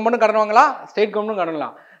சென்ட்ரல் கவர்மெண்ட்டும் கடன் வாங்கலாம், ஸ்டேட் கவர்மெண்ட்டும் கடன்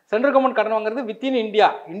வாங்கலாம். சென்ட்ரல் கவர்மெண்ட் கடன் வாங்குறது வித்தின்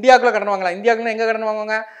இந்தியாவுக்குள்ள கடன் வாங்கலாம். இந்தியாவுக்குள்ள எங்கே கடன்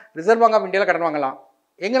வாங்குவாங்க, ரிசர்வ் பேங்க் ஆஃப் இந்தியாவில் கடன் வாங்கலாம்,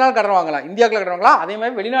 எங்கேனாலும் கடன் வாங்கலாம். இந்தியாவுக்குள்ள கடன் வாங்கலாம், அதே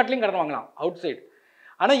மாதிரி வெளிநாட்டிலையும் கடன் வாங்கலாம், அவுட் சைடு.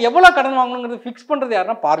 ஆனால் எவ்வளோ கடன் வாங்கணுங்கிறது ஃபிக்ஸ் பண்ணுறது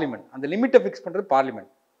யாருன்னா பார்லிமெண்ட். அந்த லிமிட்டை ஃபிக்ஸ் பண்ணுறது பார்லிமெண்ட்.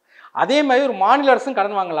 அதே மாதிரி ஒரு மாநில அரசும்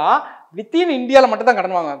கடன் வாங்கலாம், வித்தின் இந்தியாவில் மட்டும் தான்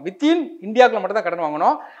கடன் வாங்கணும், வித்தின் இந்தியாவுக்குள்ள மட்டும் தான் கடன்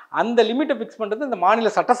வாங்கணும். அந்த லிமிட்டை ஃபிக்ஸ் பண்ணுறது இந்த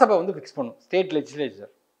மாநில சட்டசபை வந்து ஃபிக்ஸ் பண்ணும், ஸ்டேட்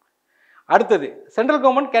லெஜிஸ்லேச்சர். அடுத்தது central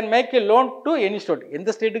government can make a loan to any state. எந்த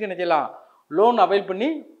ஸ்டேட்டுக்கு என்ன செய்யலாம், லோன் அவைல் பண்ணி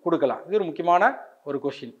கொடுக்கலாம். இது ஒரு முக்கியமான ஒரு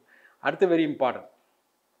கொஸ்டின். அடுத்து very important,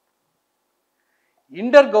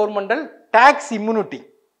 inter governmental tax immunity.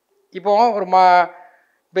 இப்போ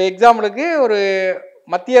இப்போ எக்ஸாம்பிளுக்கு ஒரு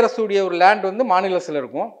மத்திய அரசுடைய ஒரு லேண்ட் வந்து மாநில அரசில்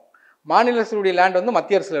இருக்கும், மாநில அரசுடைய லேண்ட் வந்து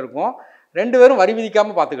மத்திய அரசில் இருக்கும். ரெண்டு பேரும் வரி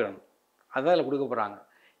விதிக்காமல் பார்த்துக்கிடணும். அதுதான் இதில் கொடுக்க போகிறாங்க.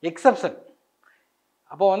 எக்ஸப்ஷன்,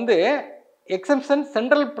 அப்போ வந்து exemption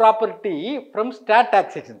central property from state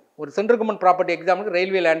taxation. ஒரு சென்ட்ரல் கவர்மெண்ட் ப்ராப்பர்ட்டி, எக்ஸாம்பிளுக்கு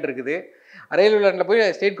ரயில்வே லேண்ட் இருக்குது, ரயில்வே லேண்டில் போய்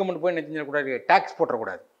ஸ்டேட் கவர்மெண்ட் போய் என்ன செஞ்சிடக்கூடாது, டேக்ஸ்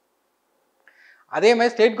போட்டக்கூடாது. அதே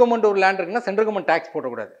மாதிரி ஸ்டேட் கவர்மெண்ட் ஒரு லேண்ட் இருக்குன்னா சென்ட்ரல் கவர்மெண்ட் டேக்ஸ்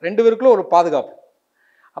போட்டக்கூடாது. ரெண்டு பேருக்குள்ள ஒரு பாதுகாப்பு.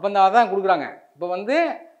 அப்போ இந்த அதான் கொடுக்குறாங்க. இப்போ வந்து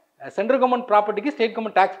central government ப்ராப்பர்ட்டிக்கு state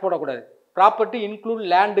government tax போடக்கூடாது. ப்ராப்பர்ட்டி இன்க்ளூட்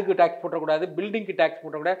லேண்டுக்கு டேக்ஸ் போட்டக்கூடாது, பில்டிங்க்கு டேக்ஸ்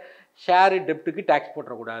போட்டக்கூடாது, ஷேரு டெப்ட்டுக்கு டேக்ஸ்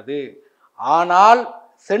போட்டக்கூடாது. ஆனால்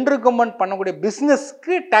சென்ட்ரல் கவர்மெண்ட் பண்ணக்கூடிய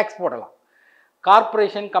பிஸ்னஸ்க்கு டேக்ஸ் போடலாம்.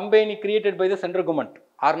 Corporation, company created by the central government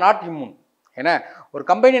R not immune. ஏன்னா ஒரு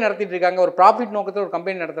கம்பெனி நடத்திட்டு இருக்காங்க, ஒரு ப்ராஃபிட் நோக்கத்தில் ஒரு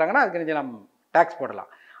கம்பெனி நடத்துகிறாங்கன்னா அதுக்கு நம்ம டேக்ஸ் போடலாம்.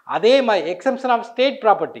 அதே மாதிரி exemption of state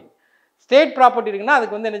property. State property இருக்குன்னா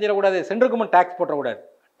அதுக்கு வந்து என்ன செய்யக்கூடாது, central government tax போட்டக்கூடாது.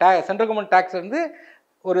 Central government tax வந்து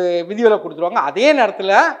ஒரு விதிவில் கொடுத்துருவாங்க. அதே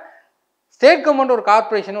நேரத்தில் ஸ்டேட் கவர்மெண்ட் ஒரு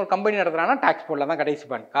கார்பரேஷன் ஒரு கம்பெனி நடத்துகிறாங்கன்னா டேக்ஸ் போடலாம் தான் கடைசி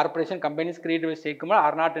point. Corporation companies created by state government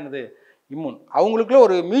R not என்னது இம்யூன். அவங்களுக்குள்ள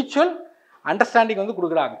ஒரு மியூச்சுவல் அண்டர்ஸ்டாண்டிங் வந்து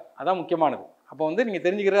கொடுக்குறாங்க. அதான் முக்கியமானது. அப்போ வந்து நீங்கள்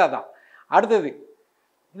தெரிஞ்சுக்கிறது அதான். அடுத்தது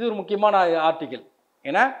இது ஒரு முக்கியமான ஆர்டிக்கல்.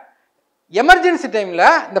 ஏன்னா எமர்ஜென்சி டைமில்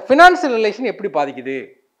இந்த ஃபினான்ஷியல் ரிலேஷன் எப்படி பாதிக்குது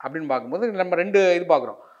அப்படின்னு பார்க்கும்போது நம்ம ரெண்டு இது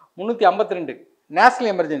பார்க்குறோம். 352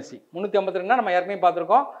 நேஷனல் எமர்ஜென்சி. 352னா நம்ம ஏற்கனவே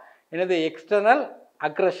பார்த்துருக்கோம். என்னது, எக்ஸ்டர்னல்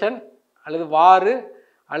அக்ரஷன் அல்லது வாரு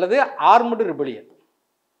அல்லது ஆர்மடு ரிபெலியன்.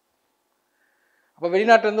 அப்போ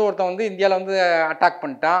வெளிநாட்டிலேருந்து ஒருத்தன் வந்து இந்தியாவில் வந்து அட்டாக்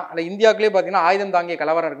பண்ணிட்டான், அல்ல இந்தியாவுக்குள்ளே பார்த்தீங்கன்னா ஆயுதம் தாங்கிய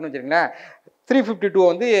கலவரம் இருக்குன்னு வச்சுருங்களேன். 352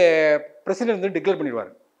 வந்து பிரசிடென்ட் வந்து டிக்ளேர்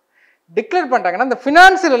பண்ணிடுவார். டிக்ளேர் பண்ணிட்டாங்கன்னா இந்த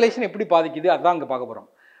ஃபினான்ஷியல் ரிலேஷன் எப்படி பாதிக்குது அதுதான் அங்கே பார்க்க போகிறோம்.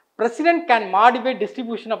 President can modify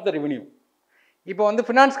distribution of the revenue. இப்போ வந்து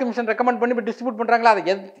ஃபினான்ஸ் கமிஷன் ரெக்கமெண்ட் பண்ணி இப்போ டிஸ்ட்ரிபியூட் பண்ணுறாங்களா,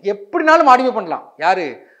 அதை எப்படினாலும் மாடிஃபை பண்ணலாம். யார்,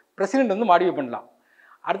 பிரசிடென்ட் வந்து மாடிஃபை பண்ணலாம்.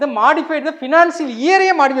 அடுத்து மாடிஃபைட் த ஃபினான்ஷியல்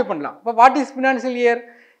இயரையே மாடிஃபை பண்ணலாம். இப்போ what is financial year,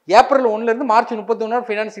 April 1லேருந்து March 31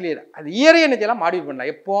 financial year. அது இயரையே என்ன செய்யலாம், மாடிஃபை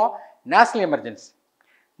பண்ணலாம். எப்போ, national emergency.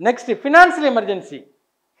 Next financial emergency.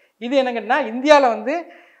 இது என்ன கேட்டா, இந்தியாவில் வந்து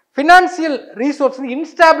ஃபினான்ஷியல் ரீசோர்ஸ் வந்து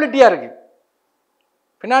இன்ஸ்டாபிலிட்டியாக இருக்குது,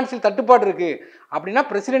 ஃபினான்ஷியல் தட்டுப்பாடு இருக்குது அப்படின்னா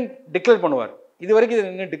பிரசிடென்ட் டிக்ளேர் பண்ணுவார். இது வரைக்கும் இது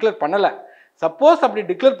இன்னும் டிக்ளேர் பண்ணலை. சப்போஸ் அப்படி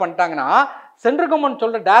டிக்ளேர் பண்ணிட்டாங்கன்னா சென்ட்ரல் கவர்மெண்ட்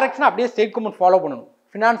சொல்கிற டைரக்ஷனை அப்படியே ஸ்டேட் கவர்மெண்ட் ஃபாலோ பண்ணணும்,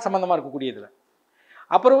 ஃபினான்ஸ் சம்மந்தமாக இருக்கக்கூடியதில்.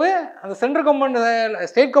 அப்புறவு அந்த சென்ட்ரல் கவர்மெண்ட்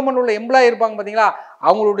ஸ்டேட் கவர்மெண்ட் உள்ள எம்ப்ளாயி இருப்பாங்க பார்த்தீங்களா,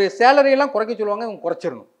 அவங்களுடைய சேலரியெல்லாம் குறைக்க சொல்லுவாங்க, இவங்க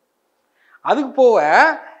குறைச்சிடணும். அதுக்கு போக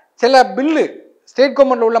சில பில்லு ஸ்டேட்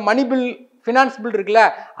கவர்மெண்ட்டில் உள்ள மணி பில், ஃபினான்ஸ் பில் இருக்குல்ல,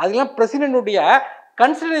 அதெல்லாம் பிரசிடென்ட்டுடைய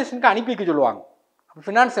கன்சிடரேஷனுக்கு அனுப்பி வைக்க சொல்லுவாங்க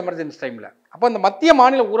ஃபினான்ஸ் எமர்ஜென்சி டைமில். அப்போ அந்த மத்திய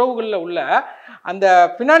மாநில உறவுகளில் உள்ள அந்த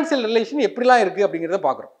ஃபினான்ஷியல் ரிலேஷன் எப்படிலாம் இருக்குது அப்படிங்கிறத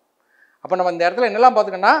பார்க்குறோம். அப்போ நம்ம இந்த இடத்துல என்னெல்லாம்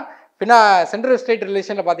பார்த்துக்கோன்னா, சென்ட்ரல் ஸ்டேட்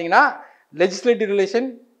ரிலேஷனில் பார்த்தீங்கன்னா லெஜிஸ்லேட்டிவ் ரிலேஷன்,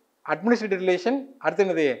 அட்மினிஸ்ட்ரேட்டிவ் ரிலேஷன், அடுத்து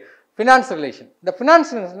என்னது ஃபினான்ஸ் ரிலேஷன். இந்த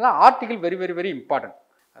ஃபினான்ஸ் ரிலேஷனில் article very very very important.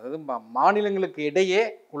 அதாவது மாநிலங்களுக்கு இடையே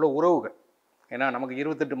உள்ள உறவுகள். ஏன்னா நமக்கு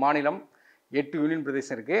 28 மாநிலம், 8 யூனியன்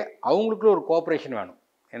பிரதேசம் இருக்குது. அவங்களுக்குள்ள ஒரு கோஆப்ரேஷன் வேணும்.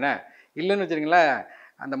 ஏன்னா இல்லைன்னு வச்சுருங்களேன்,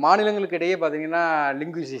 அந்த மாநிலங்களுக்கு இடையே பார்த்தீங்கன்னா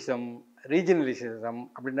லிங்குவிசிசம், ரீஜனலிசிசம்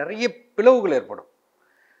அப்படி நிறைய பிளவுகள் ஏற்படும்.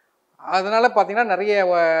 அதனால் பார்த்திங்கன்னா நிறைய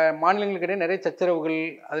மாநிலங்களுக்கு இடையே நிறைய சச்சரவுகள்,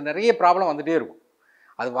 அது நிறைய ப்ராப்ளம் வந்துகிட்டே இருக்கும்.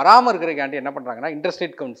 அது வராமல் இருக்கிறக்காண்டி என்ன பண்ணுறாங்கன்னா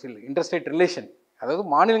இன்டர்ஸ்டேட் கவுன்சில், இன்டர்ஸ்டேட் ரிலேஷன், அதாவது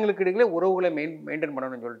மாநிலங்களுக்கு இடையிலே உறவுகளை மெயின்டைன்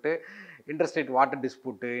பண்ணணும்னு சொல்லிட்டு interstate water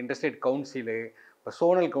dispute, interstate council, இப்போ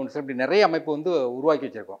சோனல் கவுன்சில் இப்படி நிறைய அமைப்பு வந்து உருவாக்கி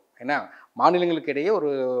வச்சுருக்கோம். ஏன்னா மாநிலங்களுக்கு இடையே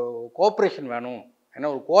ஒரு கோஆப்ரேஷன் வேணும், ஏன்னா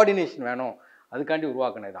ஒரு கோஆர்டினேஷன் வேணும், அதுக்காண்டி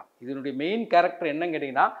உருவாக்குனது தான். இதனுடைய மெயின் கேரக்டர் என்னன்னு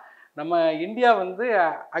கேட்டிங்கன்னா, நம்ம இந்தியா வந்து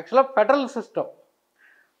ஆக்சுவலாக ஃபெடரல்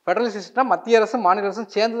சிஸ்டம் மத்திய அரசும் மாநில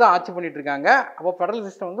அரசும் சேர்ந்து தான் ஆட்சி பண்ணிட்டு இருக்காங்க. அப்போ ஃபெடரல்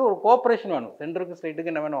சிஸ்டம் வந்து ஒரு கோஆப்ரேஷன் வேணும். சென்டருக்கு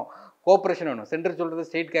ஸ்டேட்டுக்கு என்ன வேணும்? கோஆப்ரேஷன் வேணும். சென்டர் சொல்கிறது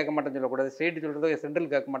ஸ்டேட் கேட்க மாட்டேன்னு சொல்லக்கூடாது, ஸ்டேட் சொல்கிறது சென்ட்ரல்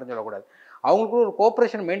கேட்க மாட்டேன்னு சொல்லக்கூடாது. அவங்களுக்குள்ள ஒரு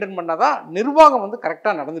கோஆப்ரேஷன் மெயின்டைன் பண்ணால் தான் நிர்வாகம் வந்து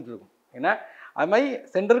கரெக்டாக நடந்துட்டு இருக்கும். ஏன்னா அது மாதிரி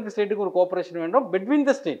சென்டருக்கு ஸ்டேட்டுக்கு ஒரு கோஆப்ரேஷன் வேணும், பிட்வீன்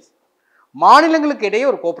த ஸ்டேட்ஸ் மாநிலங்களுக்கு இடையே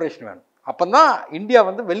ஒரு கோஆப்ரேஷன் வேணும். அப்போ தான் இந்தியா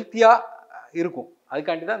வந்து வெல்த்தியாக இருக்கும்.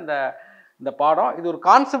 அதுக்காண்டி தான் இந்த பாடம். இது ஒரு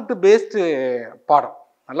கான்செப்ட் பேஸ்டு பாடம்.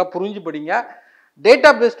 நல்லா புரிஞ்சு படிங்க. டேட்டா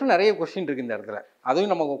பேஸ்டும் நிறைய கொஸ்டின் இருக்குது இந்த இடத்துல,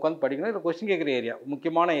 அதையும் நம்ம உட்காந்து படிக்கணும். இதில் கொஸ்டின் கேட்குற ஏரியா,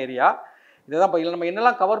 முக்கியமான ஏரியா இதை தான். இப்போ இதில் நம்ம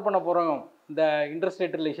என்னெல்லாம் கவர் பண்ண போகிறோம், இந்த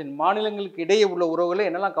இன்டர்ஸ்டேட் ரிலேஷன் மாநிலங்களுக்கு இடையே உள்ள உறவுகளை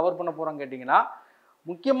என்னெல்லாம் கவர் பண்ண போகிறோம் கேட்டிங்கன்னா,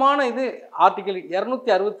 முக்கியமான இது ஆர்டிகல்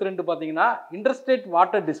 262 பார்த்தீங்கன்னா இன்டர்ஸ்டேட்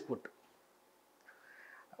வாட்டர் டிஸ்பியூட்.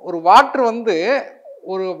 ஒரு வாட்டர் வந்து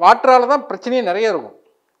ஒரு வாட்டரால் தான் பிரச்சனையே நிறைய இருக்கும்.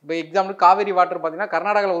 இப்போ எக்ஸாம்பிள் காவேரி வாட்டர் பார்த்தீங்கன்னா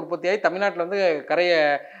கர்நாடகாவில் உற்பத்தியாகி தமிழ்நாட்டில் வந்து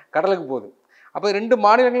கடலுக்கு போகுது. அப்போ 2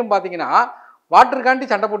 மாநிலங்களும் பார்த்தீங்கன்னா வாட்டருக்காண்டி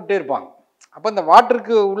சண்டை போட்டுகிட்டே இருப்பாங்க. அப்போ இந்த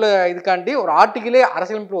வாட்டருக்கு உள்ள இதுக்காண்டி ஒரு ஆர்டிகிளே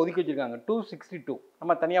அரசியலமைப்பில் ஒதுக்கி வச்சுருக்காங்க. 262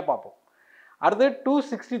 நம்ம தனியாக பார்ப்போம். அடுத்து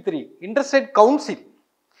 263 இன்டர்ஸ்டேட் கவுன்சில்,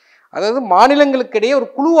 அதாவது மாநிலங்களுக்கு இடையே ஒரு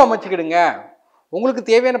குழு அமைச்சிக்கிடுங்க, உங்களுக்கு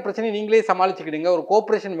தேவையான பிரச்சனையை நீங்களே சமாளிச்சுக்கிடுங்க, ஒரு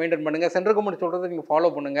கோஆப்ரேஷன் மெயின்டைன் பண்ணுங்கள், சென்ட்ரல் கவர்மெண்ட் சொல்கிறத நீங்கள்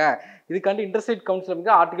ஃபாலோ பண்ணுங்கள். இதுக்காண்டி இன்டர்ஸ்டேட் கவுன்சில்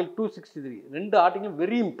வந்து article 263. 2 article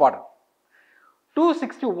very important.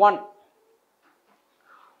 261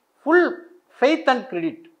 full faith and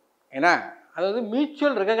credit. ஏன்னா அதாவது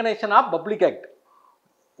mutual recognition of public act.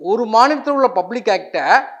 ஒரு மாநிலத்தில் உள்ள பப்ளிக் ஆக்டை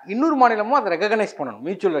இன்னொரு மாநிலமும் அதை ரெகக்னைஸ் பண்ணணும்.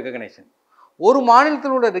 Mutual recognition. ஒரு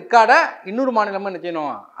மாநிலத்தில் உள்ள ரெக்கார்டை இன்னொரு மாநிலமும் என்ன செய்யணும்,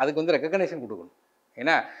 அதுக்கு வந்து ரெகக்னைசேஷன் கொடுக்கணும்.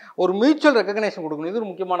 ஏன்னா ஒரு மியூச்சுவல் ரெகக்னைசேஷன் கொடுக்கணும். இது ஒரு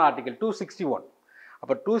முக்கியமான ஆர்டிகல் 261.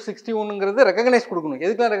 அப்போ 261ங்கிறது ரெகக்னைஸ் கொடுக்கணும்.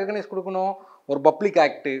 எதுக்கெல்லாம் ரெகக்னைஸ் கொடுக்கணும்? ஒரு பப்ளிக்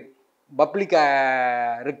ஆக்டு, பப்ளிக்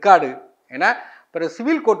ரெக்கார்டு. ஏன்னா இப்போ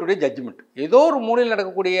சிவில் கோர்ட்டுடைய ஜட்ஜ்மெண்ட், ஏதோ ஒரு மூலையில்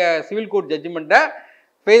நடக்கக்கூடிய சிவில் கோர்ட் ஜட்ஜ்மெண்ட்டை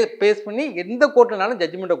பேஸ் பண்ணி எந்த கோர்ட்லனாலும்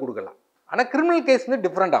ஜட்ஜ்மெண்ட்டை கொடுக்கலாம். ஆனால் கிரிமினல் கேஸ் வந்து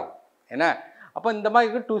டிஃப்ரெண்ட் ஆகும். ஏன்னா அப்போ இந்த மாதிரி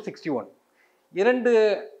 261. 2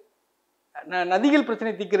 நதிகள்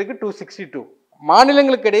பிரச்சனை தீர்க்கிறதுக்கு 262.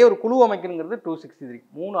 மாநிலங்களுக்கு இடையே ஒரு குழு அமைக்கணுங்கிறது 263.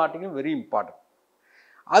 3 ஆர்டிகல் வெரி இம்பார்ட்டன்ட்.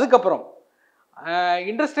 அதுக்கப்புறம்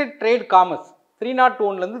இன்டர்ஸ்டேட் ட்ரேட் காமர்ஸ்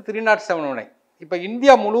 301லேருந்து 307 வரை. இப்போ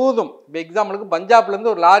இந்தியா முழுவதும், இப்போ எக்ஸாம்பிளுக்கு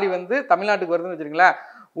பஞ்சாப்லேருந்து ஒரு லாரி வந்து தமிழ்நாட்டுக்கு வருதுன்னு வச்சுருங்களேன்,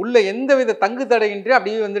 உள்ள எந்த வித தங்கு தடையின்றி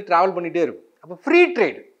அப்படியே வந்து ட்ராவல் பண்ணிகிட்டே இருக்கும். அப்போ ஃப்ரீ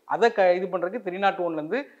ட்ரேட் அதை இது பண்ணுறதுக்கு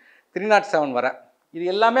 301லேருந்து 307 வரை இது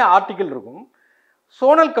எல்லாமே ஆர்டிக்கல் இருக்கும்.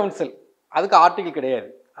 சோனல் கவுன்சில் அதுக்கு ஆர்டிக்கல் கிடையாது,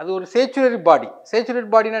 அது ஒரு சேச்சுரரி பாடி. சேச்சுரரி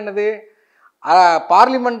பாடினா என்னது?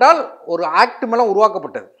 பார்லிமெண்டால் ஒரு ஆக்ட் மேலே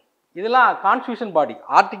உருவாக்கப்பட்டது. இதெல்லாம் கான்ஸ்டியூஷன் பாடி.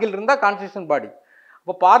 ஆர்டிக்கல் இருந்தால் கான்ஸ்டியூஷன் பாடி.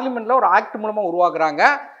 இப்போ பார்லிமெண்ட்டில் ஒரு ஆக்ட் மூலமாக உருவாக்குறாங்க.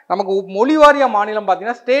 நமக்கு மொழிவாரியா மாநிலம்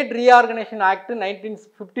பார்த்தீங்கன்னா ஸ்டேட் ரீஆர்கனைசேஷன் ஆக்ட்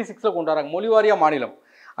 1956 கொண்டு வராங்க. மொழிவாரியா மாநிலம்.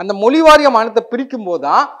 அந்த மொழிவாரியா மாநிலத்தை பிரிக்கும் போது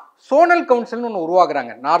தான் சோனல் கவுன்சில்னு ஒன்று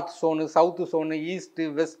உருவாக்குறாங்க. North Sonu, south Sonu, east,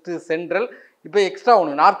 west, central, இப்போ எக்ஸ்ட்ரா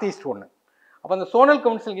ஒன்று நார்த் ஈஸ்ட் ஒன்று. அப்போ அந்த சோனல்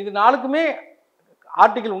கவுன்சில் இது 4க்குமே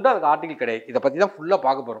ஆர்டிக்கல் உண்டு, அதுக்கு ஆர்டிக்கல் கிடையாது. இதை பற்றி தான் ஃபுல்லாக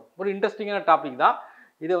பார்க்க போகிறோம். ஒரு இன்ட்ரெஸ்டிங்கான டாபிக் தான்.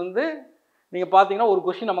 இதை வந்து நீங்கள் பார்த்தீங்கன்னா ஒரு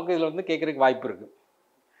கொஸ்டின் நமக்கு இதில் வந்து கேட்குறதுக்கு வாய்ப்பு இருக்குது.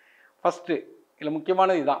 ஃபஸ்ட்டு இதில்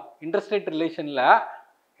முக்கியமானது இதுதான். இன்டர்ஸ்டேட் ரிலேஷனில்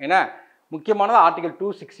ஏன்னா முக்கியமானது ஆர்டிகல்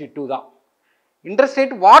 262 தான்.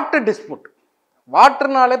 Interstate water dispute.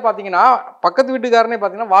 வாட்டர்னாலே பார்த்தீங்கன்னா பக்கத்து வீட்டுக்காரனே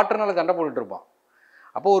பார்த்தீங்கன்னா வாட்டர்னால சண்டை போட்டுட்டு இருப்பான்.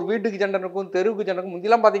 அப்போ ஒரு வீட்டுக்கு சண்டை இருக்கும், தெருவுக்கு சண்டை இருக்கும்.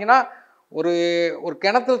 முந்திலாம் பார்த்தீங்கன்னா ஒரு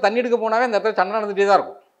கிணத்துல தண்ணி எடுக்க போனாவே அந்த இடத்துல சண்டை நடந்துகிட்டே தான்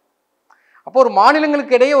இருக்கும். அப்போ ஒரு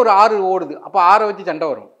மாநிலங்களுக்கு இடையே ஒரு ஆறு ஓடுது, அப்போ ஆறை வச்சு சண்டை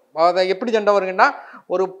வரும். அதை எப்படி சண்டை வருங்கன்னா,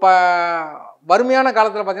 ஒரு வறுமையான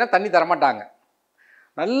காலத்தில் பார்த்தீங்கன்னா தண்ணி தரமாட்டாங்க,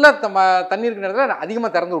 நல்ல தண்ணி இருக்கிற இடத்துல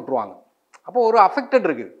அதிகமாக திறந்து விட்ருவாங்க. அப்போ ஒரு அஃபெக்டட்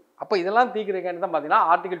இருக்குது. அப்போ இதெல்லாம் தீர்க்கிறதுக்காண்டி தான் பார்த்தீங்கன்னா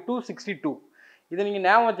ஆர்டிகல் 262. இதை நீங்கள்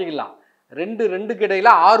ஞாபகம் வச்சுக்கலாம். ரெண்டுக்கு இடையில்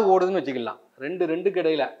ஆறு ஓடுதுன்னு வச்சுக்கலாம். ரெண்டுக்கு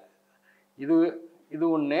இடையில் இது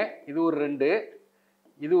ஒன்று, இது ஒரு 2,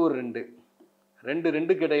 இது ஒரு 2,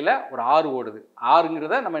 ரெண்டுக்கு இடையில் ஒரு 6 ஓடுது.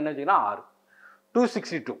 6ங்கிறத நம்ம என்ன வச்சுக்கலாம் 6.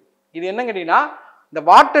 262 இது என்ன கேட்டிங்கன்னா இந்த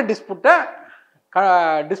வாட்டர் டிஸ்பியூட்டை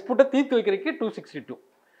தீர்த்து வைக்கிறதுக்கு 262.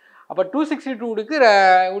 அப்போ 262க்கு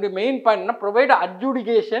உடைய மெயின் பாயிண்ட் என்ன, provide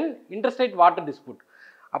adjudication interstate water dispute.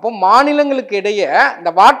 அப்போ மாநிலங்களுக்கு இடையே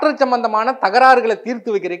இந்த வாட்டர் சம்பந்தமான தகராறுகளை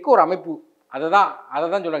தீர்த்து வைக்கிறதுக்கு ஒரு அமைப்பு, அதை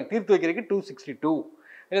தான் சொல்கிறாங்க தீர்த்து வைக்கிறதுக்கு 262.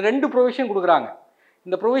 இதில் 2 ப்ரொவிஷன் கொடுக்குறாங்க.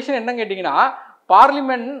 இந்த ப்ரொவிஷன் என்னன்னு கேட்டிங்கன்னா,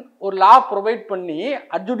 பார்லிமெண்ட் ஒரு லா ப்ரொவைட் பண்ணி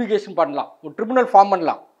அட்ஜுடிகேஷன் பண்ணலாம், ஒரு ட்ரிபுனல் ஃபார்ம்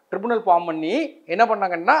பண்ணலாம். ட்ரிபுனல் ஃபார்ம் பண்ணி என்ன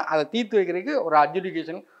பண்ணாங்கன்னா அதை தீர்த்து வைக்கிறதுக்கு ஒரு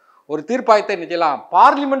அட்ஜுடிகேஷன், ஒரு தீர்ப்பாயத்தை என்ன செய்யலாம்,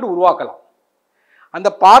 பார்லிமெண்ட் உருவாக்கலாம். அந்த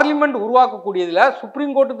பார்லிமெண்ட் உருவாக்கக்கூடியதில்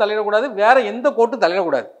சுப்ரீம் கோர்ட்டும் தலையிடக்கூடாது, வேற எந்த கோர்ட்டும்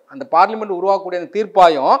தலையிடக்கூடாது. அந்த பார்லிமெண்ட் உருவாக்கக்கூடிய அந்த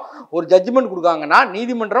தீர்ப்பாயம் ஒரு ஜட்ஜ்மெண்ட் கொடுக்காங்கன்னா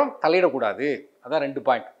நீதிமன்றம் தலையிடக்கூடாது. அதான் 2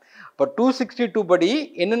 பாயிண்ட். இப்போ 262 படி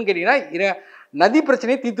என்னன்னு கேட்டிங்கன்னா, நதி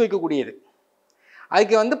பிரச்சனையை தீர்த்து வைக்கக்கூடியது.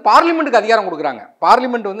 அதுக்கு வந்து பார்லிமெண்ட்டுக்கு அதிகாரம் கொடுக்குறாங்க.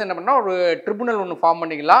 பார்லிமெண்ட் வந்து என்ன பண்ணால் ஒரு ட்ரிபுனல் ஒன்று ஃபார்ம்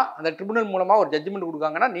பண்ணிக்கலாம். அந்த ட்ரிபுனல் மூலமாக ஒரு ஜட்ஜ்மெண்ட்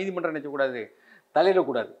கொடுக்காங்கன்னா நீதிமன்றம் நினைக்கக்கூடாது,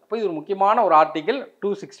 தலையிடக்கூடாது. அப்போ இது ஒரு முக்கியமான ஒரு ஆர்டிகிள்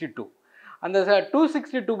 262. அந்த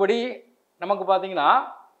 262 படி நமக்கு பார்த்தீங்கன்னா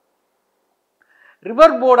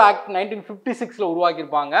river board act 1956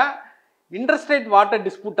 உருவாக்கியிருப்பாங்க. Interstate water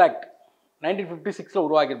dispute act 1956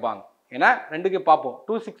 உருவாக்கியிருப்பாங்க. ஏன்னா 2க்கு பார்ப்போம்.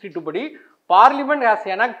 262 படி பார்லிமெண்ட் ஹேஸ்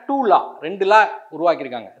எனாக்ட் 2 லா, 2 லா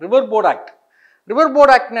உருவாக்கியிருக்காங்க. River board act. River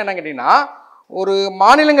board ஆக்ட்னு என்ன கேட்டிங்கன்னா, ஒரு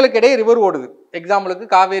மாநிலங்களுக்கு இடையே ரிவர் ஓடுது. எக்ஸாம்பிளுக்கு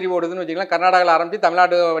காவேரி ஓடுதுன்னு வச்சுக்கலாம், கர்நாடகாவில் ஆரம்பித்து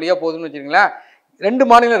தமிழ்நாடு வழியாக போகுதுன்னு வச்சுக்கங்களேன். 2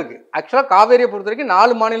 மாநிலம் இருக்குது. ஆக்சுவலாக காவேரியை பொறுத்த வரைக்கும்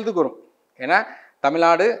 4 மாநிலத்துக்கு வரும். ஏன்னா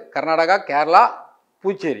தமிழ்நாடு, கர்நாடகா, கேரளா,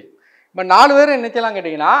 புதுச்சேரி. இப்போ 4 பேர் என்ன செய்யலாம்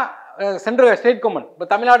கேட்டிங்கன்னா, சென்ட்ரல் ஸ்டேட் கவர்மெண்ட் இப்போ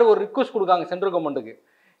தமிழ்நாடு ஒரு ரிக்வஸ்ட் கொடுக்காங்க சென்ட்ரல் கவர்மெண்ட்டுக்கு.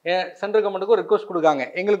 சென்ட்ரல் கவர்மெண்ட்டுக்கு ஒரு ரிக்வஸ்ட் கொடுக்காங்க,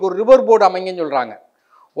 எங்களுக்கு ஒரு ரிவர் போர்டு அமைங்கன்னு சொல்கிறாங்க.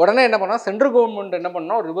 உடனே என்ன பண்ணால் சென்ட்ரல் கவர்மெண்ட் என்ன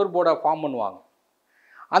பண்ணால் ஒரு ரிவர் போர்டை ஃபார்ம் பண்ணுவாங்க.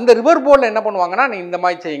 அந்த ரிவர் போர்டில் என்ன பண்ணுவாங்கன்னா, நீ இந்த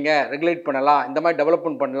மாதிரி செய்யுங்க, ரெகுலேட் பண்ணலாம், இந்த மாதிரி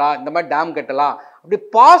டெவலப்மெண்ட் பண்ணலாம், இந்த மாதிரி டேம் கட்டலாம், அப்படி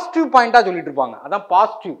பாசிட்டிவ் பாயிண்ட்டாக சொல்லிட்டு இருப்பாங்க. அதான்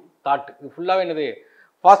பாசிட்டிவ் தாட். இது ஃபுல்லாகவே என்னது,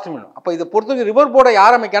 பாசிட்டிவ். அப்போ இதை பொறுத்தவரைக்கும் ரிவர் போர்டை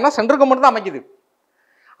யார் அமைக்கானா சென்ட்ரல் கவர்மெண்ட் தான் அமைக்குது.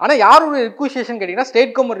 ஆனால் யார் ஒரு ரிக்வஸ்டேஷன் கேட்டிங்கன்னா,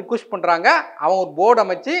 ஸ்டேட் கவர்மெண்ட் ரிக்வஸ்ட் பண்ணுறாங்க, அவன் ஒரு போர்டு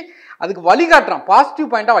அமைச்சு அதுக்கு வழிகாட்டுறான், பாசிட்டிவ்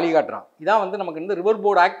பாயிண்ட்டாக வழிகாட்டுறான். இதான் வந்து நமக்கு வந்து ரிவர்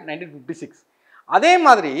போர்டு ஆக்ட் 1956. அதே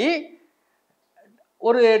மாதிரி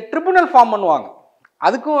ஒரு ட்ரிபுனல் ஃபார்ம் பண்ணுவாங்க,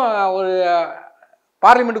 அதுக்கும் ஒரு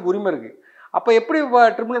பார்லிமெண்ட்டுக்கு உரிமை இருக்குது. அப்போ எப்படி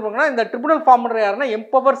ட்ரிபுனல் பண்ணா, இந்த ட்ரிபுனல் ஃபார்ம் பண்ணுற யாருன்னா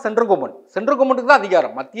எம்பவர் சென்ட்ரல் கவர்மெண்ட். சென்ட்ரல் கவர்மெண்ட்டுக்கு தான்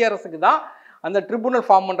அதிகாரம், மத்திய அரசுக்கு தான் அந்த ட்ரிபுனல்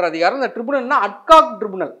ஃபார்ம் பண்ணுற அதிகாரம். இந்த ட்ரிபுனல்னா அட்காக்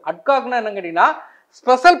ட்ரிபுனல். அட்காக்னா என்ன கேட்டிங்கன்னா,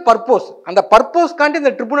 ஸ்பெஷல் பர்போஸ். அந்த பர்போஸ்க்காண்டி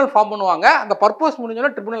இந்த ட்ரிபுனல் ஃபார்ம் பண்ணுவாங்க. அந்த பர்போஸ்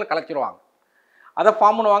முடிஞ்சோன்னா ட்ரிபுனல் கலைச்சிருவாங்க, அதை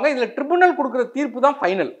ஃபார்ம் பண்ணுவாங்க. இதில் ட்ரிபுனல் கொடுக்குற தீர்ப்பு தான்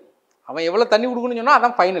ஃபைனல். அவன் எவ்வளோ தண்ணி கொடுக்கணும்னு சொன்னால்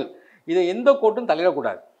அதான் ஃபைனல். இதை எந்த கோர்ட்டும்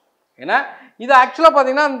தலையிடக்கூடாது. ஏன்னா இது ஆக்சுவலாக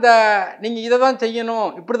பார்த்தீங்கன்னா, இந்த நீங்கள் இதை தான் செய்யணும்,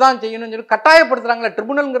 இப்படி தான் செய்யணும்னு சொல்லி கட்டாயப்படுத்துகிறாங்களே.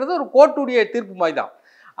 ட்ரிபுனல்ங்கிறது ஒரு கோர்ட்டுடைய தீர்ப்பு மாதிரி தான்.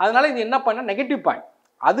 அதனால் இது என்ன பண்ணால் நெகட்டிவ் பாயிண்ட்.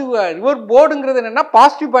 அது ரிவர் போர்டுங்கிறது என்னென்னா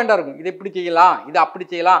பாசிட்டிவ் பாயிண்ட்டாக இருக்கும். இதை இப்படி செய்யலாம், இதை அப்படி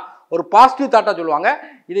செய்யலாம், ஒரு பாசிட்டிவ் தாட்டாக சொல்லுவாங்க.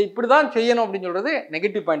 இதை இப்படி தான் செய்யணும் அப்படின்னு சொல்கிறது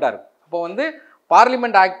நெகட்டிவ் பாயிண்ட்டாக இருக்கும். அப்போ வந்து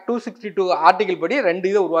பார்லிமெண்ட் ஆக்ட் 262 ஆர்டிகிள் படி 2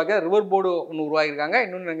 இதை உருவாக்க, ரிவர் போர்டு ஒன்று உருவாக்கியிருக்காங்க,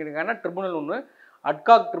 இன்னொன்று எங்கிருக்காங்கன்னா ட்ரிபுனல் ஒன்று,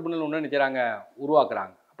 அட்காக் ட்ரிபுனல் ஒன்று நினைக்கிறாங்க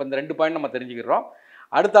உருவாக்குறாங்க. அப்போ இந்த 2 பாயிண்ட் நம்ம தெரிஞ்சுக்கிறோம்.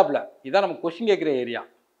 அடுத்தாப்புல இதான் நம்ம கொஸ்டின் கேட்குற ஏரியா.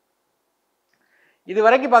 இது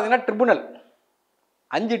வரைக்கும் பார்த்தீங்கன்னா ட்ரிபுனல்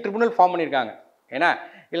 5 ட்ரிபுனல் ஃபார்ம் பண்ணியிருக்காங்க. ஏன்னா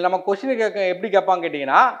இல்லை நம்ம கொஸ்டின் எப்படி கேட்பாங்க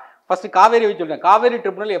கேட்டிங்கன்னா, ஃபஸ்ட்டு காவேரி வச்சு சொல்கிறேன். காவேரி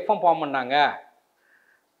ட்ரிபுனல் எப்போ ஃபார்ம் பண்ணாங்க,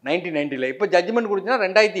 1990. இப்போ ஜட்ஜ்மெண்ட் கொடுத்தீங்கன்னா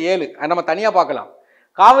 2007. அது நம்ம தனியாக பார்க்கலாம்.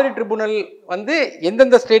 காவேரி ட்ரிபுனல் வந்து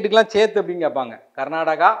எந்தெந்த ஸ்டேட்டுக்கெலாம் சேர்த்து அப்படின்னு கேட்பாங்க.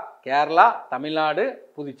 கர்நாடகா, கேரளா, தமிழ்நாடு,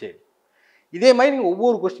 புதுச்சேரி. இதே மாதிரி நீங்கள்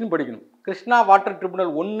ஒவ்வொரு கொஸ்டின் படிக்கணும். Krishna water tribunal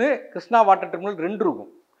 1, Krishna water tribunal 2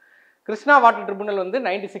 இருக்கும். கிருஷ்ணா வாட்டர் ட்ரிபுனல் வந்து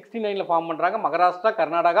 1969 ஃபார்ம் பண்ணுறாங்க, மகாராஷ்டிரா,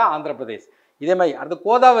 கர்நாடகா, ஆந்திர பிரதேஷ். இதே மாதிரி அடுத்து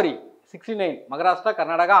கோதாவரி 69, மகாராஷ்டிரா,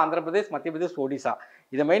 கர்நாடகா, ஆந்திர பிரதேஷ், மத்திய பிரதேஷ், ஒடிசா.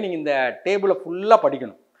 இதே மாதிரி நீங்கள் இந்த டேபிளை ஃபுல்லாக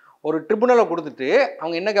படிக்கணும். ஒரு ட்ரிபுனலை கொடுத்துட்டு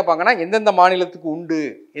அவங்க என்ன கேட்பாங்கன்னா, எந்தெந்த மாநிலத்துக்கு உண்டு,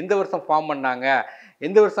 எந்த வருஷம் ஃபார்ம் பண்ணாங்க,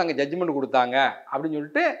 எந்த வருஷம் அங்கே ஜட்ஜ்மெண்ட் கொடுத்தாங்க அப்படின்னு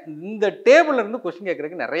சொல்லிட்டு இந்த டேபிளில் இருந்து கொஸ்டின்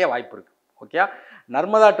கேட்குறதுக்கு நிறைய வாய்ப்பு இருக்குது. Okay.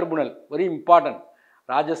 Narmada tribunal very important.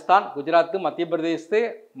 Rajasthan, Gujarat, மத்திய பிரதேஷ்,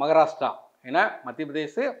 மகாராஷ்டிரா. ஏன்னா மத்திய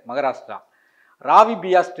பிரதேஷ், மகாராஷ்டிரா. ராவி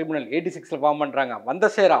பியாஸ் ட்ரிபுனல் 86 ஃபார்ம் பண்ணுறாங்க.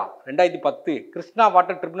 வந்தசேரா 2010. கிருஷ்ணா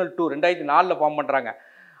வாட்டர் ட்ரிபுனல் 2 2004 ஃபார்ம் பண்ணுறாங்க.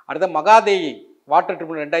 அடுத்த Mahadevi water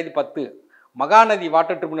tribunal 2010. Mahanadi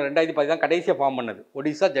water tribunal 2010 தான் கடைசியாக ஃபார்ம் பண்ணது,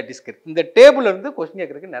 ஒடிசா, சத்தீஸ்கர். இந்த டேபிள் இருந்து கொஸ்டின்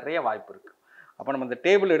கேட்குறதுக்கு நிறைய வாய்ப்பு இருக்குது. அப்போ நம்ம இந்த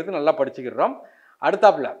டேபிள் எடுத்து நல்லா படிச்சுக்கிறோம்.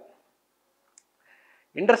 அடுத்தாப்புல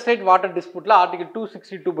இன்டர்ஸ்டேட் வாட்டர் டிஸ்பியூட்டில் ஆர்டிகல்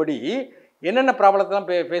 262 படி என்னென்ன ப்ராப்ளத்தெல்லாம்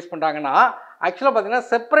ஃபேஸ் பண்ணுறாங்கன்னா, ஆக்சுவலாக பார்த்தீங்கன்னா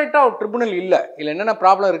செப்பரேட்டாக ஒரு ட்ரிபுனல் இல்லை. இல்லை என்னென்ன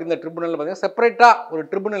ப்ராப்ளம் இருக்குது இந்த ட்ரிபுனல் பார்த்தீங்கன்னா, செப்பரேட்டாக ஒரு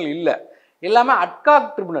ட்ரிபுனல் இல்லை. எல்லாமே அட்காக்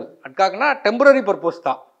ட்ரிபுனல். அட்காக்னா டெம்பரரி பர்பஸ்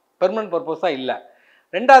தான், பெர்மனன்ட் பர்பஸ் தான் இல்லை.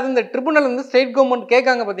 ரெண்டாவது, இந்த ட்ரிபுனல் வந்து ஸ்டேட் கவர்மெண்ட்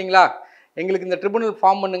கேட்காங்க பார்த்தீங்களா, எங்களுக்கு இந்த ட்ரிபுனல்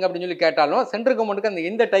ஃபார்ம் பண்ணுங்க அப்படின்னு சொல்லி கேட்டாலும் சென்ட்ரல் கவர்மெண்ட்டுக்கு அந்த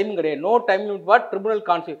எந்த டைமும் கிடையாது. No time limit for tribunal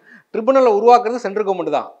ட்ரிபுனலை உருவாக்குறது சென்ட்ரல்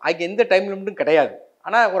கவர்மெண்ட் தான். அதுக்கு எந்த டைம் லிமிட்டும் கிடையாது.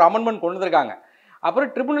 ஆனால் ஒரு அமெண்ட்மெண்ட் கொண்டு வந்திருக்காங்க. அப்புறம்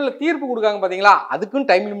ட்ரிபுனலில் தீர்ப்பு கொடுக்காங்க பார்த்தீங்களா, அதுக்கும்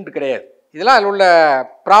டைம் லிமிட் கிடையாது. இதெல்லாம் அதில் உள்ள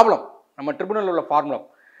ப்ராப்ளம், நம்ம ட்ரிபுனலில் உள்ள ஃபார்முலம்.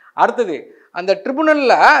 அடுத்தது அந்த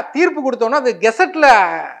ட்ரிபுனலில் தீர்ப்பு கொடுத்தோன்னா அது கெசட்டில்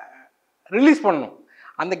ரிலீஸ் பண்ணணும்.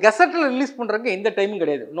 அந்த கெசட்டில் ரிலீஸ் பண்ணுறதுக்கு எந்த டைமும்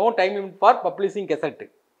கிடையாது. No time limit for publishing gazette.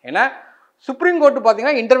 ஏன்னா சுப்ரீம் கோர்ட்டு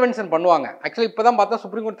பார்த்தீங்கன்னா இன்டர்வென்ஷன் பண்ணுவாங்க. ஆக்சுவலி இப்போ தான் பார்த்தா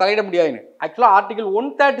சுப்ரீம் கோர்ட் தலையிட முடியாதுன்னு. ஆக்சுவலாக ஆர்டிகல்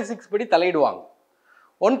 136 படி தலையிடுவாங்க.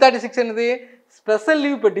 136 என்னது? ஸ்பெஷல்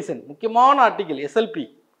லீவ் பெட்டிஷன், முக்கியமான ஆர்டிகல் எஸ்எல்பி.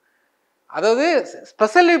 அதாவது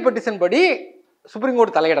ஸ்பெஷல் லீவ் பெட்டிஷன் படி சுப்ரீம்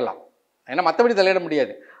கோர்ட் தலையிடலாம், ஏன்னா மற்றபடி தலையிட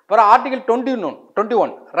முடியாது. அப்புறம் ஆர்டிகல்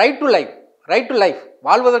 21 ரைட் டு லைஃப்,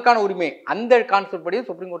 வாழ்வதற்கான உரிமை, அந்த கான்செப்ட் படி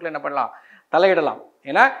சுப்ரீம் கோர்ட்டில் என்ன பண்ணலாம், தலையிடலாம்.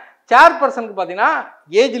 ஏன்னா சேர்பர்சனுக்கு பார்த்தீங்கன்னா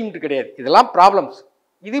ஏஜ் லிமிட் கிடையாது. இதெல்லாம் ப்ராப்ளம்ஸ்.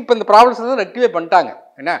 இது இப்போ இந்த ப்ராப்ளம்ஸ் வந்து ரெக்டிஃபை பண்ணிட்டாங்க.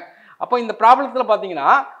 என்ன அப்போ இந்த ப்ராப்ளத்தில் பார்த்தீங்கன்னா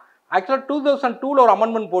ஆக்சுவலாக 2002 ஒரு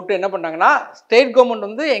அமெண்ட்மெண்ட் போட்டு என்ன பண்ணாங்கன்னா, ஸ்டேட் கவர்மெண்ட்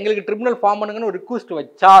வந்து எங்களுக்கு ட்ரிபுனல் ஃபார்ம் பண்ணுங்கன்னு ஒரு ரிக்வஸ்ட்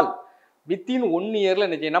வச்சால் வித்தின் 1 இயரில்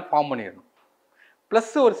என்ன செய்யணும், ஃபார்ம் பண்ணிடணும்.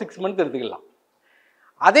 ப்ளஸ் ஒரு 6 மந்த் எடுத்துக்கலாம்.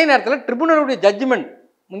 அதே நேரத்தில் ட்ரிபுனலுடைய ஜட்ஜ்மெண்ட்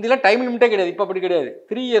முந்திலாம் டைம் லிமிட்டே கிடையாது, இப்போ அப்படி கிடையாது.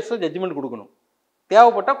 3 இயர்ஸில் ஜட்ஜ்மெண்ட் கொடுக்கணும்.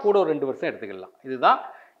 தேவைப்பட்டால் கூட ஒரு 2 வருஷம் எடுத்துக்கலாம். இதுதான்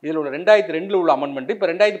இதில் உள்ள 2002 உள்ள அமெண்ட்மெண்ட். இப்போ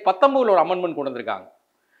 2019 ஒரு அமெண்ட்மெண்ட் கொண்டு வந்திருக்காங்க.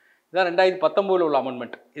 இதுதான் 2019 உள்ள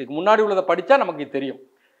அமெண்ட்மெண்ட். இதுக்கு முன்னாடி உள்ளதை படித்தா நமக்கு தெரியும்.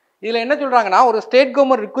 இதில் என்ன சொல்கிறாங்கன்னா, ஒரு ஸ்டேட்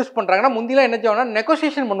கவர்மெண்ட் ரிக்வஸ்ட் பண்ணுறாங்கன்னா முந்திலாம் என்ன செய்வாங்கன்னா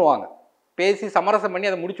நெகோசியேஷன் பண்ணுவாங்க, பேசி சமரசம் பண்ணி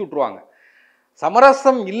அதை முடிச்சு விட்ருவாங்க.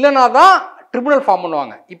 சமரசம் இல்லைனா தான் ட்ரிபுனல் ஃபார்ம்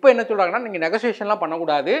பண்ணுவாங்க. இப்போ என்ன சொல்கிறாங்கன்னா, நீங்கள் நெகோசியேஷன்லாம்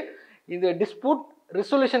பண்ணக்கூடாது, இந்த டிஸ்பியூட்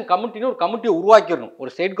ரெசல்யூஷன் கமிட்டின்னு ஒரு கமிட்டியை உருவாக்கிடணும். ஒரு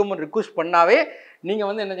ஸ்டேட் கவர்மெண்ட் ரிக்வஸ்ட் பண்ணாவே நீங்கள்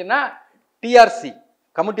வந்து என்ன செய்யணும்னா டிஆர்சி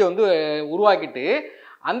கமிட்டியை வந்து உருவாக்கிட்டு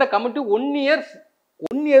அந்த கமிட்டி 1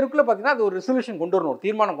 இயருக்குள்ளே பார்த்தீங்கன்னா அது ஒரு ரெசல்யூஷன் கொண்டு வரணும், ஒரு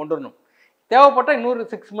தீர்மானம் கொண்டு வரணும். தேவைப்பட்டால் இன்னொரு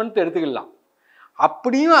 6 மந்த் எடுத்துக்கலாம்.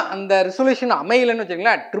 அப்படியும் அந்த ரெசல்யூஷன் அமையலைன்னு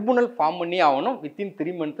வச்சுக்கோங்களேன், ட்ரிபுனல் ஃபார்ம் பண்ணி ஆகணும். வித்தின்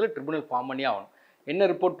 3 மந்த்தில் ட்ரிபுனல் ஃபார்ம் பண்ணி ஆகணும். என்ன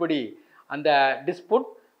ரிப்போர்ட் படி? அந்த டிஸ்பியூட்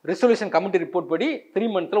ரெசல்யூஷன் கமிட்டி ரிப்போர்ட் படி 3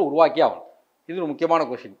 மந்த்தில் உருவாக்கி ஆகணும். இது ஒரு முக்கியமான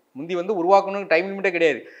கொஸ்டின். முந்தி வந்து உருவாக்கணும்னு டைம் லிமிட்டே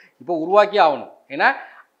கிடையாது, இப்போ உருவாக்கி ஆகணும். ஏன்னா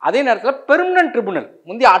அதே நேரத்தில் பெர்மனன்ட் ட்ரிபுனல்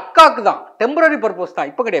முந்தி அட்காக்கு தான், டெம்பரரி பர்பஸ் தான்,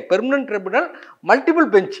 இப்போ கிடையாது. பெர்மனன்ட் ட்ரிபுனல் மல்டிபிள்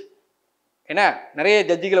பெஞ்ச், ஏன்னா நிறைய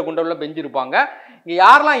ஜட்ஜிகளை கொண்டு உள்ள பெஞ்ச் இருப்பாங்க. இங்கே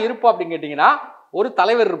யாரெல்லாம் இருப்பா அப்படின்னு கேட்டிங்கன்னா, ஒரு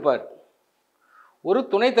தலைவர் இருப்பார், ஒரு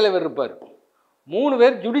துணைத் தலைவர் இருப்பார், 3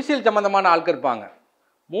 பேர் ஜுடிஷியல் சம்மந்தமான ஆட்கள் இருப்பாங்க,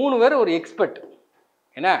 3 பேர் ஒரு எக்ஸ்பர்ட்,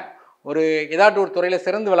 ஏன்னா ஒரு ஏதாட்டும் ஒரு துறையில்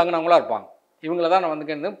சிறந்து விளங்கினவங்களாக இருப்பாங்க. இவங்கள தான் நான்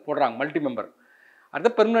வந்து போடுறாங்க மல்டி மெம்பர். அடுத்த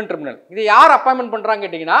பெர்மனன்ட் ட்ரிபுனல். இதை யார் அப்பாயின்மெண்ட் பண்ணுறாங்க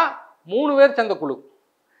கேட்டிங்கன்னா, 3 பேர் சேர்ந்த குழு.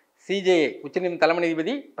 சிஜேஏ உச்சநீதிமன்ற தலைமை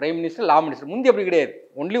நீதிபதி, பிரைம் மினிஸ்டர், லா மினிஸ்டர். முந்தி அப்படி கிடையாது,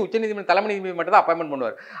 ஒன்லி உச்சநீதிமன்ற தலைமை நீதிபதி மட்டும் தான் அப்பாயின்மெண்ட்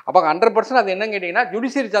பண்ணுவார். அப்போ 100% அது என்னன்னு கேட்டிங்கன்னா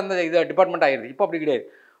ஜுடிஷியரி சார்ந்த இது டிபார்ட்மெண்ட் ஆகிடுது. இப்போ அப்படி கிடையாது,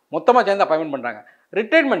 மொத்தமாக சேர்ந்து அப்பாயின்மெண்ட் பண்ணுறாங்க.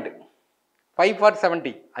 ரிட்டைர்மெண்ட் 5 for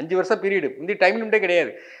 70, 5 வருஷம் பீரியடு. முந்தி டைம் லிமிட்டே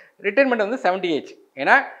கிடையாது. ரிட்டைர்மெண்ட் வந்து 70 ஏஜ்.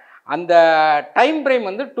 ஏன்னா அந்த டைம் ஃப்ரேம்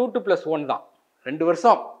வந்து 2+1 தான், 2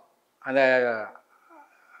 வருஷம். அந்த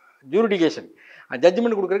ஜூரிடிகேஷன்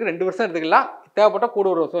ஜட்ஜ்மெண்ட் கொடுக்குறதுக்கு 2 வருஷம் எடுத்துக்கலாம், தேவைப்பட்டால் கூட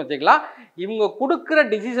 1 வருஷம் வச்சுக்கலாம். இவங்க கொடுக்குற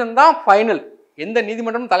டிசிஷன் தான் ஃபைனல், எந்த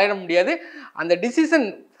நீதிமன்றமும் தலையிட முடியாது. அந்த டிசிஷன்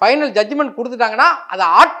ஃபைனல் ஜட்ஜ்மெண்ட் கொடுத்துட்டாங்கன்னா அது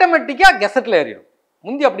ஆட்டோமேட்டிக்காக கெசட்டில் ஏறிடும்.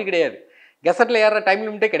 முந்தி அப்படி கிடையாது, கெசட்டில் ஏறுற டைம்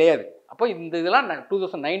லிமிட்டே கிடையாது. அப்போ இந்த இதெல்லாம்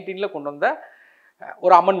 2019 கொண்டு வந்த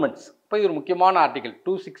ஒரு அமெண்ட்மெண்ட்ஸ். இப்போ இது ஒரு முக்கியமான ஆர்டிகல்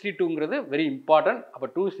 262ங்கிறது வெரி இம்பார்ட்டன்ட். அப்போ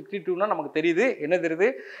 262னா நமக்கு தெரியுது, என்ன தெரியுது,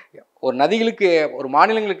 ஒரு நதிகளுக்கு, ஒரு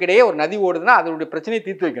மாநிலங்களுக்கு இடையே ஒரு நதி ஓடுதுன்னா அதனுடைய பிரச்சனையை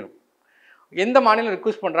தீர்த்து வைக்கணும். எந்த மாநிலம்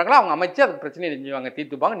ரிக்வஸ்ட் பண்ணுறாங்களோ அவங்க அமைச்சு அதுக்கு பிரச்சனையை செஞ்சுவாங்க,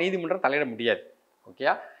 தீர்த்துப்பாங்க. நீதிமன்றம் தலையிட முடியாது.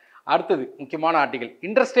 ஓகேயா? அடுத்தது முக்கியமான ஆர்டிகல்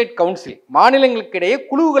இன்டர்ஸ்டேட் கவுன்சில், மாநிலங்களுக்கு இடையே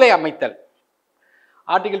குழுக்களை அமைத்தல்.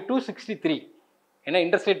 ஆர்டிகல் 263. ஏன்னா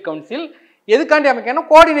இன்டர்ஸ்டேட் கவுன்சில் எதுக்காண்டி அமைக்கணும்?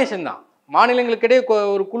 கோஆர்டினேஷன் தான். மாநிலங்களுக்கு இடையே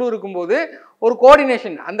ஒரு குழு இருக்கும்போது ஒரு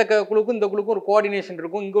கோஆர்டினேஷன், அந்த குழுக்கும் இந்த குழுக்கும் ஒரு கோஆர்டினேஷன்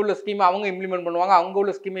இருக்கும். இங்கே உள்ள ஸ்கீமை அவங்க இம்ப்ளிமெண்ட் பண்ணுவாங்க, அங்கே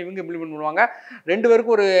உள்ள ஸ்கீமை இவங்க இம்ப்ளிமெண்ட் பண்ணுவாங்க. 2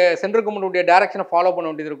 பேருக்கும் ஒரு சென்ட்ரல் கவர்மெண்ட்டுடைய டைரக்ஷனை ஃபாலோ பண்ண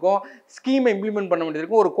வேண்டியது இருக்கும், ஸ்கீமை இம்ப்ளிமெண்ட் பண்ண வேண்டியது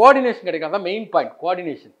இருக்கும். ஒரு கோஆர்டினேஷன் கிடைக்கும், தான் மெயின் பாயிண்ட்,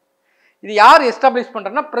 கோஆர்டினேஷன். இது யார் எஸ்டாப்ளிஷ்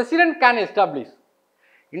பண்ணுறதுனா president can establish.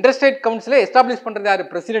 Interstate கவுன்சிலை establish பண்ணுறது யார்?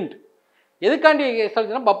 பிரசிடென்ட். எதுக்காண்டி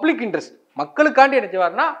எஸ்டாப்ளிஷ்னா பப்ளிக் இன்ட்ரெஸ்ட், மக்களுக்காண்டி என்ன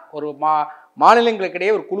செய்வார்னா ஒரு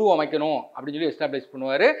மாநிலங்களுக்கிடையே ஒரு குழு அமைக்கணும் அப்படின்னு சொல்லி எஸ்டாப்ளிஷ்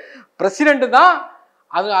பண்ணுவார். பிரசிடென்ட் தான்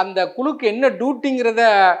அது, அந்த குழுக்கு என்ன டியூட்டிங்கிறத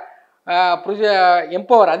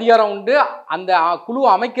எம்பவர் அதிகாரம் உண்டு. அந்த குழு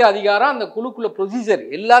அமைக்கிற அதிகாரம், அந்த குழுக்குள்ள ப்ரொசீஜர்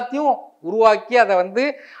எல்லாத்தையும் உருவாக்கி அதை வந்து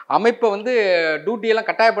அமைப்பை வந்து டியூட்டியெல்லாம்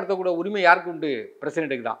கட்டாயப்படுத்தக்கூடிய உரிமை யாருக்கு உண்டு?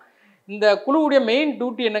 பிரசிடென்ட்டுக்கு தான். இந்த குழுவுடைய மெயின்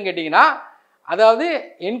டியூட்டி என்னன்னு கேட்டிங்கன்னா, அதாவது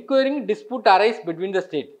enquiring dispute arise between the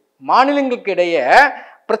state. மாநிலங்களுக்கு இடையே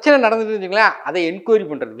பிரச்சனை நடந்துட்டு வச்சுங்களேன், அதை என்கொயரி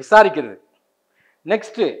பண்ணுறது, விசாரிக்கிறது.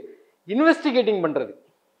 நெக்ஸ்ட்டு இன்வெஸ்டிகேட்டிங் பண்ணுறது.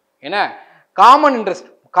 ஏன்னா காமன் இன்ட்ரெஸ்ட்,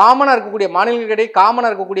 காமனாக இருக்கக்கூடிய மாநிலங்களுக்கிடையே காமனாக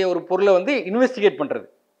இருக்கக்கூடிய ஒரு பொருளை வந்து இன்வெஸ்டிகேட் பண்ணுறது.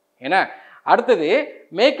 ஏன்னா அடுத்தது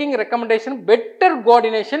making recommendation better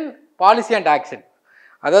coordination policy and action.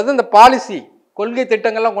 அதாவது இந்த பாலிசி, கொள்கை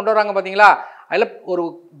திட்டங்கள்லாம் கொண்டு வராங்க பார்த்தீங்களா, அதில் ஒரு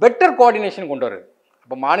பெட்டர் கோஆர்டினேஷன் கொண்டு வருது.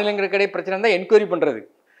 இப்போ மாநிலங்களுக்கிடையே பிரச்சனை இருந்தால் என்கொயரி பண்ணுறது,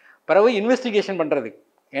 பிறகு இன்வெஸ்டிகேஷன் பண்ணுறது,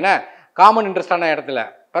 ஏன்னா காமன் இன்ட்ரெஸ்டான இடத்துல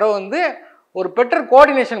பிறகு வந்து ஒரு பெட்டர்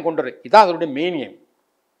கோஆர்டினேஷன் கொண்டு வருது. இதுதான் அதோடைய மெயின் எய்ம்.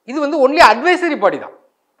 இது வந்து ஒன்லி அட்வைசரி பாடி தான்,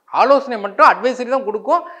 ஆலோசனை மட்டும் அட்வைசரி தான்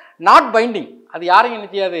கொடுக்கும், நாட் பைண்டிங். அது யாரையும் என்ன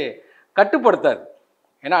செய்யாது, கட்டுப்படுத்தாது,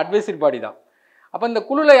 ஏன்னா அட்வைசரி பாடி தான். அப்போ இந்த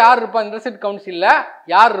குழுவில் யார் இருப்பா, இன்டர்ஸ்டேட் கவுன்சிலில்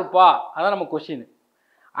யார் இருப்பா, அதான் நம்ம கொஸ்டின்.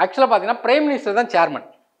 ஆக்சுவலாக பார்த்தீங்கன்னா பிரைம் மினிஸ்டர் தான் சேர்மன்.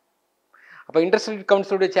 அப்போ இன்டர்ஸ்டேட்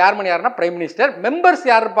கவுன்சிலுடைய சேர்மன் யாருன்னா பிரைம் மினிஸ்டர். மெம்பர்ஸ்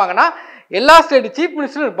யார் இருப்பாங்கன்னா எல்லா ஸ்டேட் சீஃப்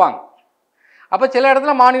மினிஸ்டரும் இருப்பாங்க. அப்போ சில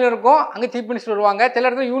இடத்துல மாநிலம் இருக்கும், அங்கே சீஃப் மினிஸ்டர் வருவாங்க. சில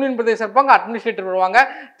இடத்துல யூனியன் பிரதேசம் இருப்பாங்க, அட்மினிஸ்ட்ரேட்டர் வருவாங்க.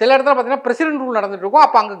 சில இடத்துல பார்த்தீங்கன்னா பிரசிடென்ட் ரூல் நடந்துட்டு இருக்கும்,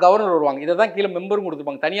 அப்போ அங்கே கவர்னர் வருவாங்க. இதை தான் கீழே மெம்பரும்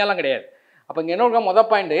கொடுத்துருப்பாங்க, தனியாலாம் கிடையாது. அப்போ இங்கே என்ன இருக்கும், மொதல்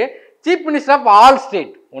point chief minister of all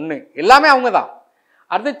state ஒன்று, எல்லாமே அவங்க தான்.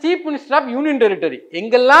 அடுத்து chief minister of union territory,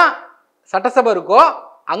 எங்கெல்லாம் சட்டசபை இருக்கோ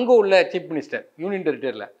அங்கே உள்ள சீஃப் மினிஸ்டர் யூனியன்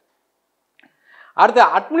டெரிட்டரியில். அடுத்து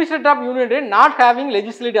administrator of union territory not having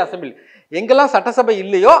legislative assembly, எங்கெல்லாம் சட்டசபை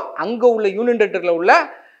இல்லையோ அங்கே உள்ள யூனியன் டெரிட்டரியில் உள்ள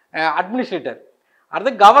அட்மினிஸ்ட்ரேட்டர்.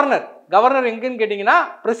 அடுத்து கவர்னர், கவர்னர் எங்கன்னு கேட்டிங்கன்னா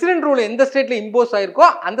பிரசிடென்ட் ரூல் எந்த ஸ்டேட்டில் இம்போஸ் ஆகிருக்கோ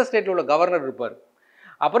அந்த ஸ்டேட்டில் உள்ள கவர்னர் இருப்பார்.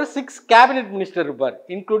 அப்புறம் 6 கேபினெட் மினிஸ்டர் இருப்பார்,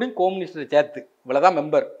 இன்க்ளூடிங் ஹோம் மினிஸ்டர் சேர்த்து. இவ்வளோதான்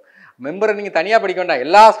மெம்பர். மெம்பரை நீங்கள் தனியாக படிக்க வேண்டாம்,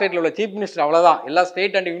 எல்லா ஸ்டேட்டில் உள்ள சீஃப் மினிஸ்டர் அவ்வளோதான். எல்லா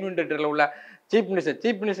ஸ்டேட் அண்ட் யூனியன் டெரிட்டரியில் உள்ள சீஃப் மினிஸ்டர்.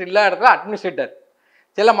 சீஃப் மினிஸ்டர் இல்லாத இடத்துல அட்மினிஸ்ட்ரேட்டர்.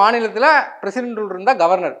 சில மாநிலத்தில் பிரசிடென்ட் ரூல் இருந்தால்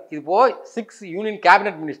கவர்னர். இது போய் 6 யூனியன்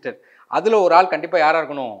கேபினெட் மினிஸ்டர். அதில் ஒரு ஆள் கண்டிப்பாக யாராக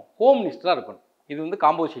இருக்கணும், ஹோம் மினிஸ்டராக இருக்கணும். இது வந்து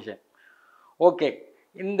காம்போசிஷன். ஓகே,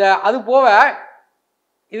 இந்த அது போக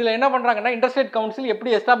இதில் என்ன பண்ணுறாங்கன்னா இன்டர்ஸ்டேட் கவுன்சில் எப்படி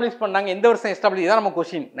எஸ்டாப்ளிஷ் பண்ணாங்க, எந்த வருஷம் எஸ்டாப்ளிஷ், இதான் நம்ம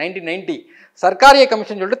கொஸ்டின். 1990 சர்க்காரிய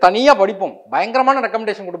கமிஷன் சொல்லிட்டு தனியாக படிப்போம், பயங்கரமான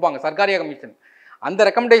ரெக்கமெண்டேஷன் கொடுப்பாங்க சர்க்காரிய கமிஷன். அந்த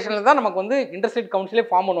ரெக்கமெண்டேஷனில் தான் நமக்கு வந்து இன்டர்ஸ்டேட் கவுன்சிலே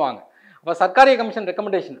ஃபார்ம் பண்ணுவாங்க. அப்போ சர்க்காரிய கமிஷன்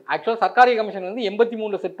ரெக்கமெண்டேஷன், ஆக்சுவலாக சர்க்காரிய கமிஷன் வந்து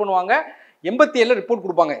 83 செட் பண்ணுவாங்க, 87 ரிப்போர்ட்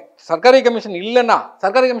கொடுப்பாங்க. சர்க்காரிய கமிஷன் இல்லைன்னா,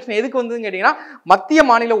 சர்க்காரிய கமிஷன் எதுக்கு வந்ததுன்னு கேட்டிங்கன்னா மத்திய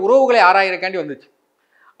மாநில உறவுகளை ஆராயிறக்காண்டி வந்துச்சு.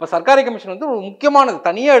 இப்போ சர்க்காரிய கமிஷன் வந்து ஒரு முக்கியமானது,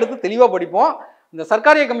 தனியாக எடுத்து தெளிவாக படிப்போம். இந்த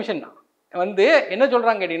சர்க்காரிய கமிஷன் வந்து என்ன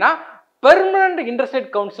சொல்கிறாங்க கேட்டிங்கன்னா பெர்மனன்ட் இன்டர்ஸ்டேட்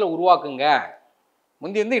கவுன்சிலை உருவாக்குங்க.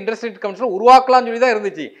 முந்தி வந்து இன்டர்ஸ்டேட் கவுன்சிலை உருவாக்கலாம்னு சொல்லி தான்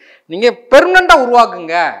இருந்துச்சு, நீங்கள் பெர்மனண்ட்டாக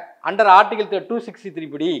உருவாக்குங்க அண்டர் ஆர்டிகல் 263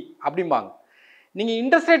 படி அப்படிம்பாங்க. நீங்கள்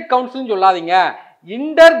இன்டர்ஸ்டேட் கவுன்சில்னு சொல்லாதீங்க,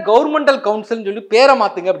 இன்டர் கவர்மெண்டல் கவுன்சில்னு சொல்லி பேரை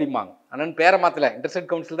மாற்றுங்க அப்படிம்பாங்க. ஆனால் பேரை மாற்றலை, இன்டர்ஸ்டேட்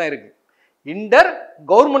கவுன்சில் தான் இருக்குது. இன்டர்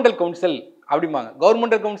கவர்மெண்டல் கவுன்சில் அப்படிம்பாங்க.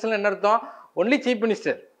 கவர்மெண்டல் கவுன்சில் என்ன அர்த்தம், only chief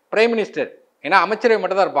minister, prime minister, ஏன்னா அமைச்சரவை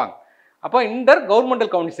மட்டும் தான் இருப்பாங்க. அப்போ இன்டர்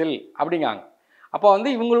கவர்மெண்டல் கவுன்சில் அப்படிங்காங்க. அப்போ வந்து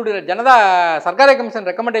இவங்களுடைய ஜனதா சர்க்காரிய கமிஷன்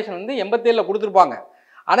ரெக்கமெண்டேஷன் வந்து 87 கொடுத்துருப்பாங்க.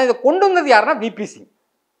 ஆனால் இதை கொண்டு வந்தது யாருன்னா விபி சிங்.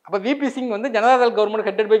 அப்போ விபி சிங் வந்து Janata Dal government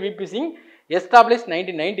headed by VP Singh establish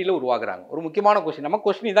 1990 உருவாக்குறாங்க. ஒரு முக்கியமான கொஸ்டின், நம்ம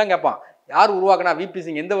கொஸ்டின் தான் கேட்பான், யார் உருவாக்குனா விபி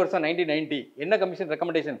சிங், எந்த வருஷம் 1990, என்ன கமிஷன்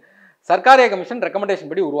ரெக்கமெண்டேஷன், சர்க்காரிய கமிஷன் ரெக்கமெண்டேஷன்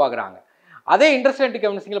படி உருவாக்குறாங்க. அதே இன்டர்ஸ்டேட்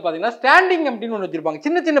கமிஷனில் பார்த்தீங்கன்னா ஸ்டாண்டிங் கமிட்டின்னு ஒன்று வச்சிருப்பாங்க,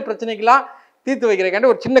 சின்ன சின்ன பிரச்சனைக்கெல்லாம் தீர்த்து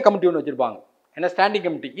வைக்கிறக்காண்டி ஒரு சின்ன கமிட்டி ஒன்று வச்சிருப்பாங்க, என்ன ஸ்டாண்டிங்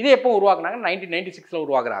கமிட்டி. இதை எப்போ உருவாக்குனாங்க, 1996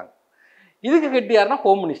 உருவாக்குறாங்க. இதுக்கு ஹெட் யாருன்னா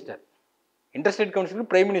home minister. Interstate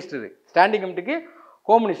கவுன்சிலுக்கு prime minister, standing கமிட்டிக்கு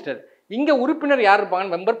home minister. இங்கே உறுப்பினர் யார் இருப்பாங்க,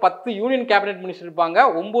 மெம்பர் 10 யூனியன் கேபினெட் மினிஸ்டர் இருப்பாங்க,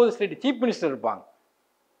 9 ஸ்டேட் சீஃப் மினிஸ்டர் இருப்பாங்க.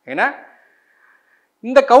 ஏன்னா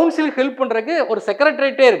இந்த கவுன்சிலுக்கு ஹெல்ப் பண்ணுறதுக்கு ஒரு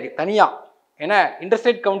செக்ரட்டரியேட்டே இருக்குது தனியாக. ஏன்னா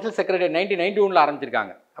இன்டர்ஸ்டேட் கவுன்சில் செக்ரட்டரி 1991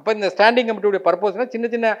 ஆரம்பிச்சிருக்காங்க. அப்போ இந்த ஸ்டாண்டிங் கமிட்டியோடைய பர்பஸ்னா சின்ன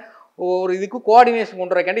சின்ன ஒரு இதுக்கு கோஆர்டினேஷன்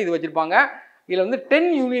கொண்டு வரக்காண்டி இது வச்சிருப்பாங்க. இதில் வந்து 10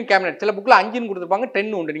 யூனியன் கேபினெட், சில புக்கில் 5ன்னு கொடுத்துருப்பாங்க,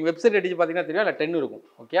 10 உண்டு. நீங்கள் வெப்சைட் அடிச்சு பார்த்தீங்கன்னா தெரியும், இல்லை 10 இருக்கும்.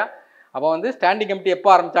 ஓகே, அப்போ வந்து ஸ்டாண்டிங் கமிட்டி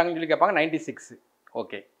எப்போ ஆரம்பிச்சாங்கன்னு சொல்லி கேட்பாங்க, 96.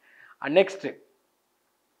 ஓகே,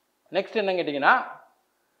 நெக்ஸ்ட் என்னன்னு கேட்டிங்கன்னா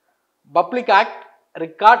public act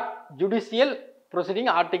regard judicial proceeding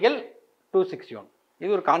article 261.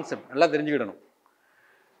 இது ஒரு கான்செப்ட், நல்லா தெரிஞ்சுக்கிடணும்.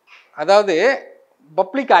 அதாவது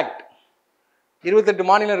பப்ளிக் ஆக்ட் 28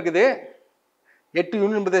 மாநிலம் இருக்குது, 8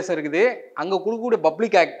 யூனியன் பிரதேசம் இருக்குது. அங்கே கொடுக்கக்கூடிய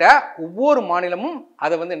பப்ளிக் ஆக்டை ஒவ்வொரு மாநிலமும்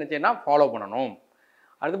அதை வந்து என்ன செய்யணும், ஃபாலோ பண்ணணும்.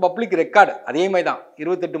 அடுத்து பப்ளிக் ரெக்கார்டு அதே மாதிரி தான்,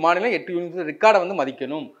 28 மாநிலம் 8 யூனியன் ரெக்கார்டை வந்து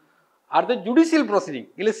மதிக்கணும். அடுத்து ஜுடிஷியல்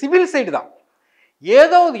ப்ரொசீடிங், இல்லை சிவில் சைடு தான்.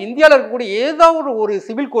 ஏதோ இந்தியாவில் இருக்கக்கூடிய ஏதோ ஒரு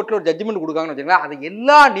சிவில் கோர்ட்டில் ஒரு ஜட்ஜ்மெண்ட் கொடுக்காங்கன்னு வச்சுக்கோங்களேன், அதை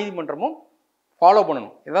எல்லா நீதிமன்றமும் ஃபாலோ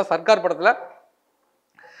பண்ணணும். இதுதான் சர்க்கார் படத்தில்,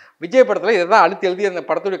 விஜய் படத்தில் இதை தான் அழுத்தி எழுதி அந்த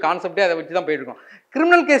படத்துடைய கான்செப்டே அதை வச்சு தான் போயிட்டுருக்கோம்.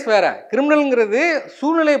 கிரிமினல் கேஸ் வேறு, கிரிமினலுங்கிறது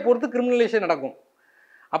சூழ்நிலையை பொறுத்து கிரிமினலைசேஷன் நடக்கும்.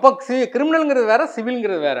 அப்போ கிரிமினலுங்கிறது வேறு,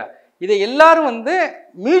 சிவில்ங்கிறது வேறு. இதை எல்லாரும் வந்து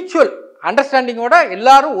மியூச்சுவல் அண்டர்ஸ்டாண்டிங்கோட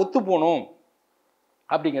எல்லாரும் ஒத்து போகணும்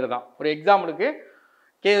அப்படிங்கிறது தான். ஒரு எக்ஸாம்பிளுக்கு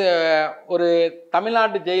ஒரு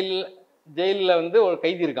தமிழ்நாட்டு ஜெயிலில் வந்து ஒரு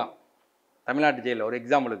கைதி இருக்கான், தமிழ்நாட்டு ஜெயிலில் ஒரு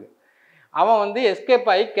எக்ஸாம்பிளுக்கு. அவன் வந்து எஸ்கேப்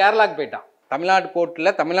ஆகி கேரளாவுக்கு போயிட்டான். தமிழ்நாட்டு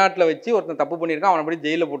கோர்ட்டில் தமிழ்நாட்டில் வச்சு ஒருத்தன் தப்பு பண்ணியிருக்கான், அவனை படி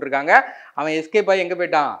ஜெயிலில் போட்டிருக்காங்க. அவன் எஸ்கேப் ஆகி எங்கே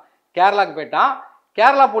போயிட்டான், கேரளாவுக்கு போயிட்டான்.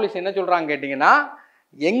 கேரளா போலீஸ் என்ன சொல்கிறாங்க கேட்டிங்கன்னா,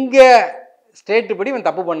 எங்கள் ஸ்டேட்டு படி இவன்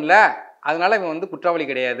தப்பு பண்ணல, அதனால் இவன் வந்து குற்றவாளி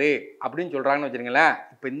கிடையாது அப்படின்னு சொல்கிறாங்கன்னு வச்சுருங்களேன்.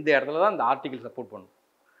 இப்போ இந்த இடத்துல தான் இந்த ஆர்டிகிள் சப்போர்ட் பண்ணும்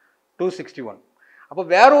 261. அப்போ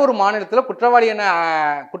வேற ஒரு மாநிலத்தில் குற்றவாளி என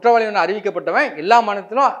அறிவிக்கப்பட்டவன் எல்லா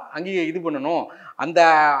மாநிலத்திலும் அங்கே இது பண்ணணும், அந்த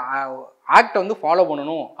ஆக்டை வந்து ஃபாலோ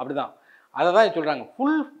பண்ணணும். அப்படிதான் அதை தான் சொல்கிறாங்க.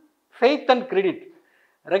 Full faith and credit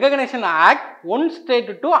recognition act one state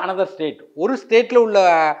to another state. ஒரு ஸ்டேட்டில் உள்ள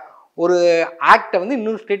ஒரு ஆக்டை வந்து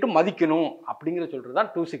இன்னொரு ஸ்டேட்டும் மதிக்கணும் அப்படிங்கிற சொல்கிறது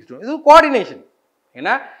தான் 262. இது கோஆர்டினேஷன்.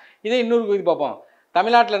 ஏன்னா இதே இன்னொரு இது பார்ப்போம்.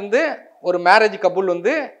 தமிழ்நாட்டிலேருந்து ஒரு மேரேஜ் கப்புள்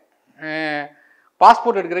வந்து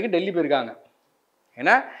பாஸ்போர்ட் எடுக்கிறதுக்கு டெல்லி போயிருக்காங்க.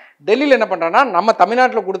 ஏன்னா டெல்லியில் என்ன பண்ணுறான்னா நம்ம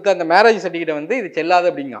தமிழ்நாட்டில் கொடுத்த அந்த மேரேஜ் சர்டிஃபிகேட்டை வந்து இது செல்லாது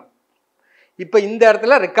அப்படிங்க. இப்போ இந்த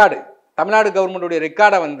இடத்துல ரெக்கார்டு தமிழ்நாடு கவர்மெண்ட்டுடைய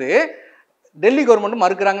ரெக்கார்டை வந்து டெல்லி கவர்மெண்ட்டும்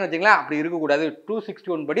மறுக்கிறாங்கன்னு வச்சுங்களேன். அப்படி இருக்கக்கூடாது.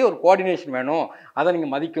 261 படி ஒரு கோஆர்டினேஷன் வேணும், அதை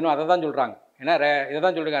நீங்கள் மதிக்கணும், அதை தான் சொல்கிறாங்க. ஏன்னா இதை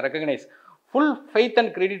தான் சொல்கிறாங்க, recognise full faith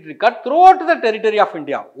and credit record through out the territory of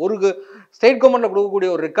India. ஒரு ஸ்டேட் கவர்மெண்ட்டில்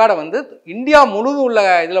கொடுக்கக்கூடிய ஒரு ரெக்கார்டை வந்து இந்தியா முழுதும் உள்ள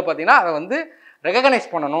இதில் பார்த்தீங்கன்னா அதை வந்து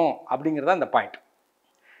ரெகக்னைஸ் பண்ணணும் அப்படிங்கிறதா இந்த பாயிண்ட்.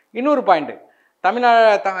 இன்னொரு பாயிண்ட்டு,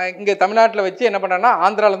 இங்கே தமிழ்நாட்டில் வச்சு என்ன பண்ணான்னா,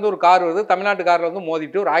 ஆந்திராவிலேருந்து ஒரு கார் வருது, தமிழ்நாட்டு காரில் வந்து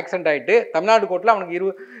மோதிட்டு ஒரு ஆக்சிடென்ட் ஆகிட்டு தமிழ்நாடு கோர்ட்டில் அவனுக்கு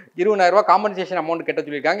 20,000 காம்பன்சேஷன் அமௌண்ட் கட்ட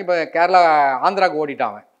சொல்லியிருக்காங்க. இப்போ ஆந்திராவுக்கு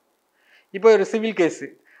ஓடிட்டான் அவன். இப்போ ஒரு சிவில் கேஸு.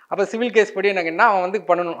 அப்போ சிவில் கேஸ் படி என்னங்கன்னா அவன் வந்து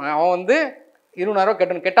பண்ணணும், அவன் வந்து 20,000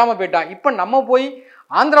 கட்டணும், கெட்டாமல் போயிட்டான். இப்போ நம்ம போய்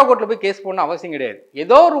ஆந்திரா கோர்ட்டில் போய் கேஸ் போடணும் அவசியம் கிடையாது.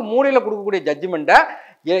 ஏதோ ஒரு மூலையில் கொடுக்கக்கூடிய ஜட்ஜ்மெண்ட்டை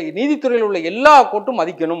நீதித்துறையில் உள்ள எல்லா கோர்ட்டும்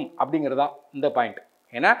மதிக்கணும் அப்படிங்கிறதான் இந்த பாயிண்ட்.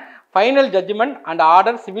 ஏன்னா final judgement and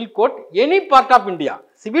order civil court any part of India.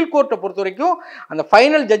 Civil கோர்ட்டை பொறுத்த வரைக்கும் அந்த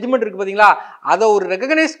ஃபைனல் ஜட்ஜ்மெண்ட் இருக்குது பார்த்தீங்களா, அதை ஒரு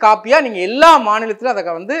ரெகக்னைஸ் காப்பியாக நீங்கள் எல்லா மாநிலத்திலும்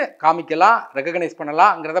அதை வந்து காமிக்கலாம், ரெகக்னைஸ்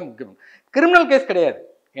பண்ணலாம்ங்கிறத முக்கியம். கிரிமினல் கேஸ் கிடையாது.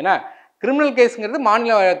 ஏன்னா கிரிமினல் கேஸுங்கிறது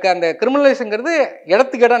மாநில அந்த கிரிமினலைஸுங்கிறது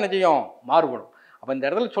இடத்துக்கு இடம் நிச்சயம் மாறுபடும். அப்போ இந்த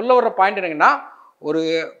இடத்துல சொல்ல வர்ற பாயிண்ட் என்னங்கன்னா, ஒரு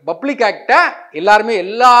பப்ளிக் ஆக்டை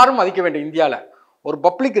எல்லாரும் மதிக்க வேண்டும். இந்தியாவில் ஒரு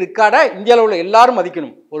பப்ளிக் ரெக்கார்டை இந்தியாவில் உள்ள எல்லாரும்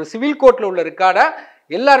மதிக்கணும். ஒரு சிவில் கோர்ட்டில் உள்ள ரெக்கார்டை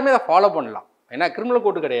எல்லாருமே அதை ஃபாலோ பண்ணலாம். ஏன்னா கிரிமினல்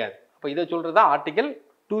கோர்ட்டு கிடையாது. அப்போ இதை சொல்கிறது தான் ஆர்டிகல்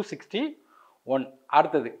 261.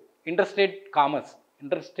 அடுத்தது இன்டர்ஸ்டேட் காமர்ஸ்,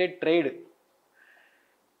 இன்டர்ஸ்டேட் ட்ரேடு.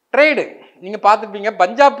 நீங்கள் பார்த்துருப்பீங்க,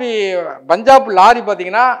 பஞ்சாப் லாரி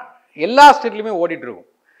பார்த்தீங்கன்னா எல்லா ஸ்டேட்லையுமே ஓடிட்டுருக்கும்.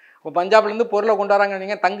 இப்போ பஞ்சாப்லேருந்து பொருளை கொண்டு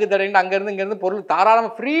வராங்க, தங்கு தடைன்னு அங்கேருந்து இங்கேருந்து பொருள்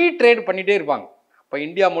தாராளமாக ஃப்ரீ ட்ரேட் பண்ணிகிட்டே இருப்பாங்க. இப்போ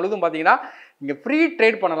இந்தியா முழுதும் பார்த்தீங்கன்னா இங்கே ஃப்ரீ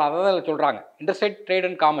ட்ரேட் பண்ணலாம். அதை தான் சொல்கிறாங்க இன்டர்ஸ்டேட் ட்ரேட்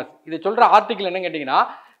அண்ட் காமர்ஸ். இதை சொல்கிற ஆர்டிகல் என்ன கேட்டிங்கன்னா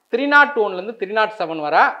 301 307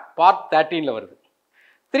 வர பார்ட் 13 வருது.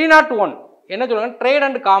 301 என்ன சொல்கிறாங்க, trade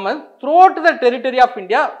and commerce through out the territory of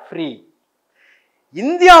India free.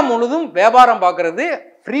 India முழுதும் வியாபாரம் பார்க்குறது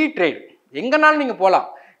ஃப்ரீ ட்ரேட், எங்கேனாலும் நீங்கள் போகலாம்.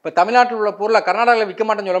 இப்போ தமிழ்நாட்டில் உள்ள பொருளை கர்நாடகாவில் விற்க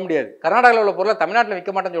மாட்டேன்னு சொல்ல முடியாது, கர்நாடகாவில் உள்ள பொருளை தமிழ்நாட்டில்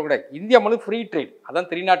விற்க மாட்டேன்னு சொல்லக்கூடாது. இந்தியா முழுவதும் ஃப்ரீ ட்ரேட், அதான்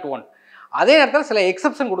 301. அதே நேரத்தில் சில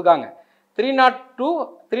எக்ஸப்ஷன் கொடுக்காங்க. 302,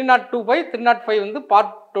 305, 305 வந்து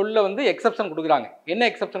பார்ட் 12 வந்து எக்ஸப்ஷன் கொடுக்குறாங்க. என்ன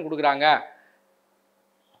எக்ஸப்ஷன் கொடுக்குறாங்க,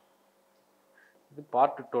 இது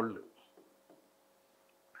பார்ட் 12.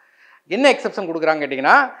 என்ன எக்ஸப்ஷன் கொடுக்குறாங்க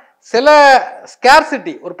கேட்டிங்கன்னா, சில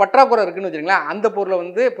ஸ்கேர்சிட்டி ஒரு பற்றாக்குறை இருக்குன்னு வச்சுருங்களேன், அந்த பொருளை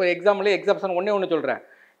வந்து இப்போ எக்ஸப்ஷன் ஒன்று சொல்கிறேன்.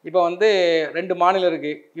 இப்போ வந்து 2 மாநிலம்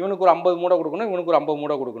இருக்குது, இவனுக்கு ஒரு 50 மூடை கொடுக்கணும், இவனுக்கு ஒரு 50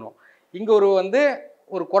 மூடை கொடுக்கணும். இங்கே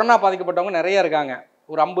ஒரு கொரோனா பாதிக்கப்பட்டவங்க நிறையா இருக்காங்க,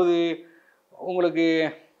 ஒரு 50 உங்களுக்கு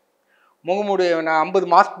முகமூடி 50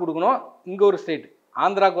 மாஸ்க் கொடுக்கணும். இங்கே ஒரு ஸ்டேட்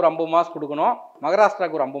ஆந்திராவுக்கு ஒரு 50 மாஸ்க் கொடுக்கணும்,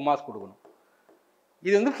 மகாராஷ்டிராவுக்கு ஒரு 50 மாஸ்க் கொடுக்கணும்.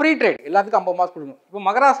 இது வந்து ஃப்ரீ ட்ரேட், எல்லாத்துக்கும் 50 மாஸ்க் கொடுக்கணும். இப்போ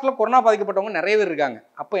மகாராஷ்டிராவில் கொரோனா பாதிக்கப்பட்டவங்க நிறைய பேர் இருக்காங்க.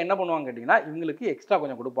 அப்போ என்ன பண்ணுவாங்க கேட்டிங்கன்னா, இவங்களுக்கு எக்ஸ்ட்ரா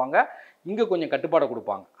கொஞ்சம் கொடுப்பாங்க, இங்கே கொஞ்சம் கட்டுப்பாடை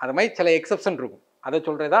கொடுப்பாங்க. அது மாதிரி சில எக்ஸப்ஷன் இருக்கும். அதை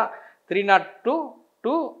சொல்கிறது தான் 302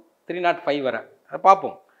 to 305 வர அதை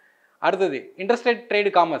பார்ப்போம். அடுத்தது இன்டர்ஸ்டேட் ட்ரேடு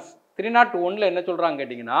காமர்ஸ் 301 என்ன சொல்கிறாங்க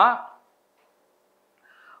கேட்டிங்கன்னா,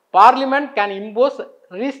 parliament can impose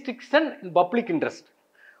restriction in public interest.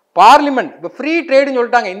 Parliament இப்போ ஃப்ரீ ட்ரேடுன்னு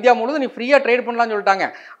சொல்லிட்டாங்க, இந்தியா முழுவதும் நீ ஃப்ரீயாக ட்ரேட் பண்ணலாம்னு சொல்லிட்டாங்க.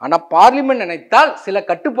 ஆனால் பார்லிமெண்ட் நினைத்தால் சில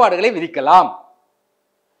கட்டுப்பாடுகளை விதிக்கலாம்.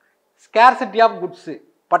 ஸ்கேர்சிட்டி ஆஃப் குட்ஸு,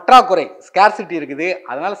 பற்றாக்குறை ஸ்கேர்சிட்டி இருக்குது,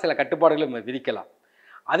 அதனால் சில கட்டுப்பாடுகளை விதிக்கலாம்.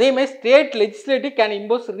 அதேமாதிரி state legislative can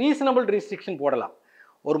impose reasonable restriction போடலாம்.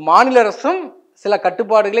 ஒரு மாநில அரசும் சில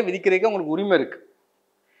கட்டுப்பாடுகளை விதிக்கிறதுக்கு உங்களுக்கு உரிமை இருக்குது.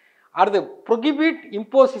 அடுத்து ப்ரொகிபிட்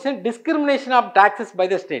imposition discrimination of taxes by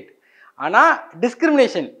the state. ஆனால்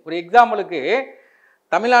டிஸ்கிரிமினேஷன், ஒரு எக்ஸாம்பிளுக்கு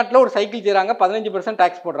தமிழ்நாட்டில் ஒரு சைக்கிள் செய்கிறாங்க, 15%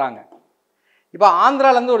 டேக்ஸ் போடுறாங்க. இப்போ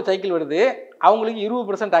ஆந்திராவிலேருந்து ஒரு சைக்கிள் வருது, அவங்களுக்கு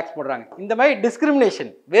 20% டேக்ஸ் போடுறாங்க. இந்த மாதிரி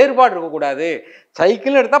டிஸ்கிரிமினேஷன் வேறுபாடு இருக்கக்கூடாது,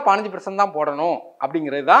 சைக்கிள்னு எடுத்தால் 15% தான் போடணும்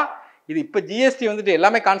அப்படிங்கிறது தான் இது. இப்போ ஜிஎஸ்டி வந்துட்டு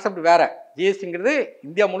எல்லாமே கான்செப்ட் வேறு, ஜிஎஸ்டிங்கிறது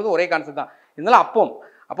இந்தியா முழுவதும் ஒரே கான்செப்ட் தான். இருந்தாலும்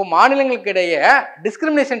அப்போ மாநிலங்களுக்கு இடையே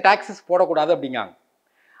டிஸ்கிரிமினேஷன் டாக்ஸஸ் போடக்கூடாது அப்படிங்காங்க.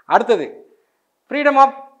 அடுத்தது freedom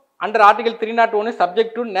of under article 301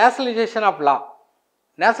 subject to nationalisation of law.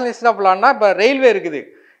 Nationalisation of லான்னா இப்போ ரயில்வே இருக்குது,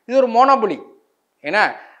 இது ஒரு மோனோபொலி. ஏன்னா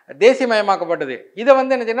தேசியமயமாக்கப்பட்டது. இதை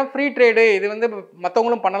வந்து என்ன செய்யணும், ஃப்ரீ ட்ரேடு, இது வந்து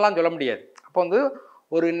மற்றவங்களும் பண்ணலாம்னு சொல்ல முடியாது. அப்போ வந்து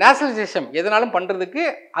ஒரு நேஷனலைசேஷன் எதனாலும் பண்ணுறதுக்கு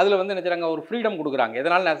அதில் வந்து என்ன செய்கிறாங்க, ஒரு ஃப்ரீடம் கொடுக்குறாங்க,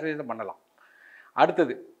 எதனாலும் நேஷனலைசேஷன் பண்ணலாம்.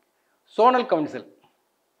 அடுத்தது சோனல் கவுன்சில்.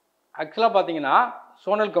 ஆக்சுவலாக பார்த்தீங்கன்னா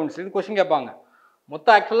சோனல் கவுன்சில் இது கொஸ்டின் கேட்பாங்க.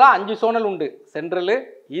 மொத்தம் ஆக்சுவலாக 5 சோனல் உண்டு. Central,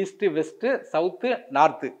 east, west, south,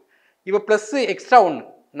 north. இப்போ ப்ளஸ் எக்ஸ்ட்ரா ஒன்று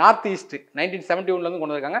நார்த் ஈஸ்ட்டு 1971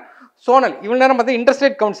 கொண்டு வந்திருக்காங்க. சோனல் இவ்வளோ நேரம் பார்த்தா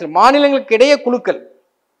இன்டர்ஸ்டேட் கவுன்சில், மாநிலங்களுக்கு இடையே குழுக்கள்.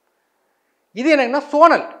 இது என்னன்னா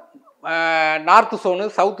சோனல், நார்த்து சோனு,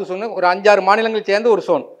 சவுத்து சோனு, ஒரு 5-6 மாநிலங்கள் சேர்ந்து ஒரு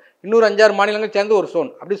சோன், இன்னொரு 5-6 மாநிலங்கள் சேர்ந்து ஒரு சோன்,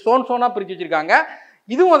 அப்படி சோனாக பிரித்து வச்சுருக்காங்க.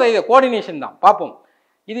 இதுவும் அதை இதை கோஆர்டினேஷன் தான். பார்ப்போம்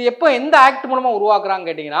இது எப்போ எந்த ஆக்ட் மூலமாக உருவாக்குறாங்க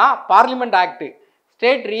கேட்டிங்கன்னா, parliament act,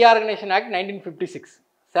 state reorganisation act 1956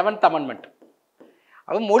 7th amendment.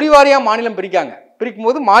 அது மொழி வாரியாக மாநிலம் பிரிக்காங்க. பிரிக்கும்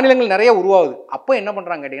போது மாநிலங்கள் நிறைய உருவாகுது. அப்போ என்ன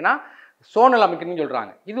பண்ணுறாங்க கேட்டிங்கன்னா சோனல் அமைக்கணும்னு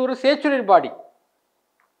சொல்கிறாங்க. இது ஒரு சேச்சுரரி பாடி,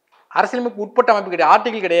 அரசியலமைப்பு உட்பட்ட அமைப்பு கிடையாது,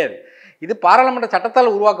 ஆர்டிகல் கிடையாது. இது பாராளுமன்ற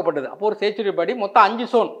சட்டத்தால் உருவாக்கப்பட்டது. அப்போ ஒரு சேச்சுரரி பாடி, மொத்தம் 5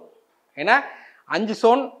 சோன். ஏன்னா 5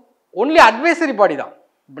 சோன் ஒன்லி அட்வைசரி பாடி தான்,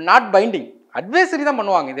 நாட் பைண்டிங். அட்வைசரி தான்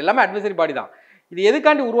பண்ணுவாங்க. இது எல்லாமே அட்வைசரி பாடி தான். இது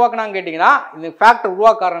எதுக்காண்டி உருவாக்குனாங்க கேட்டிங்கன்னா, இந்த ஃபேக்டர்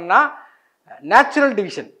உருவாக்குறாங்கன்னா நேச்சுரல்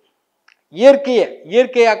டிவிஷன்,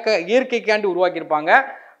 இயற்கைக்காண்டி உருவாக்கியிருப்பாங்க.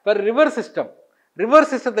 இப்போ ரிவர்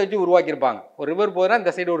சிஸ்டத்தை வச்சு உருவாக்கியிருப்பாங்க. ஒரு ரிவர் போதுன்னா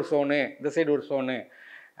இந்த சைடு ஒரு சோனு, இந்த சைடு ஒரு சோனு.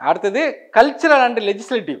 அடுத்தது கல்ச்சரல் அண்ட்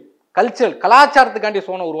லெஜிஸ்லேட்டிவ், கலாச்சாரத்துக்காண்டி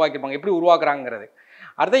சோனை உருவாக்கியிருப்பாங்க. எப்படி உருவாக்குறாங்கிறது.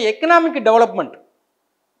 அடுத்தது எக்கனாமிக் டெவலப்மெண்ட்,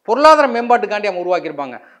 பொருளாதார மேம்பாட்டுக்காண்டி அவங்க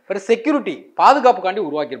உருவாக்கியிருப்பாங்க. பிறகு செக்யூரிட்டி, பாதுகாப்புக்காண்டி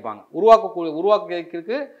உருவாக்கியிருப்பாங்க.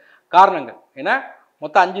 உருவாக்கிறதுக்கு காரணங்கள் ஏன்னா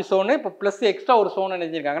மொத்தம் 5 சோனு, இப்போ ப்ளஸ் எக்ஸ்ட்ரா ஒரு சோனை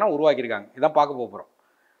நினைச்சிருக்காங்கன்னா உருவாக்கியிருக்காங்க. இதான் பார்க்க போகிறோம்.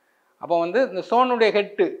 அப்போ வந்து இந்த சோனுடைய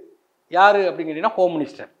ஹெட்டு யார் அப்படின்னு கேட்டிங்கன்னா ஹோம்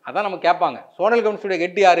மினிஸ்டர். அதான் நம்ம கேட்பாங்க, சோனல் கவுன்சிலுடைய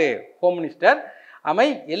ஹெட் யார்? Home minister.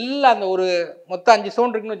 எல்லா அந்த ஒரு மொத்தம் 5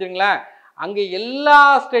 சோன் இருக்குன்னு வச்சுங்களேன், அங்கே எல்லா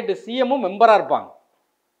ஸ்டேட்டு சிஎம்மும் மெம்பராக இருப்பாங்க.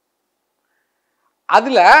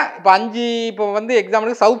 அதில் இப்போ வந்து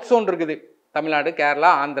எக்ஸாம்பிளுக்கு சவுத் சோன் இருக்குது, தமிழ்நாடு,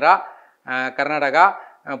 கேரளா, ஆந்திரா, கர்நாடகா,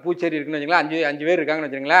 பூச்சேரி இருக்குன்னு வச்சுங்களேன். 5 பேர் இருக்காங்கன்னு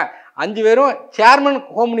வச்சுங்களேன். 5 பேரும் சேர்மன்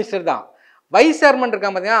ஹோம் மினிஸ்டர் தான். வைஸ் சேர்மன்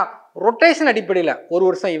இருக்காங்க பார்த்தீங்கன்னா, ரொட்டேஷன் அடிப்படையில் ஒரு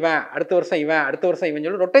வருஷம் இவன், அடுத்த வருஷம் இவன், அடுத்த வருஷம் இவன்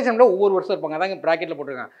சொல்லி ரொட்டேஷன் ஒவ்வொரு வருஷம் இருப்பாங்க. அதாங்க ப்ராக்கெட்டில்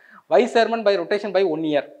போட்டிருக்காங்க, vice chairman by rotation by 1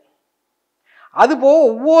 year. அதுபோக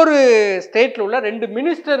ஒவ்வொரு ஸ்டேட்டில் உள்ள 2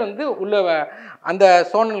 மினிஸ்டர் வந்து உள்ள அந்த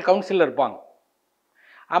சோனல் கவுன்சிலில் இருப்பாங்க.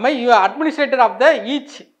 Administrator of the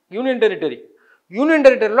each union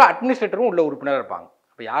டெரிட்டரியில் அட்மினிஸ்ட்ரேட்டரும் உள்ள உறுப்பினராக இருப்பாங்க.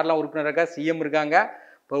 இப்போ யாரெல்லாம் உறுப்பினர் இருக்கா? சிஎம் இருக்காங்க,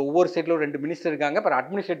 இப்போ ஒவ்வொரு ஸ்டேட்டில் 2 மினிஸ்டர் இருக்காங்க, அப்புறம்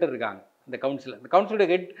அட்மினிஸ்ட்ரேட்டர் இருக்காங்க. இந்த கவுன்சிலுடைய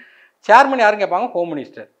ஹெட் சேர்மன் யாரும் கேட்பாங்க? Home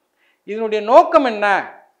minister. இதனுடைய நோக்கம் என்ன?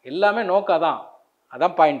 எல்லாமே நோக்கம் தான்,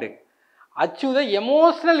 அதான் point. Achieve the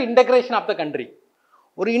emotional integration of the country.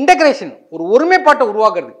 ஒரு இன்டகிரேஷன், ஒரு ஒருமைப்பாட்டை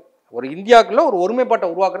உருவாக்குறது, ஒரு இந்தியாவுக்குள்ள ஒரு ஒருமைப்பாட்டை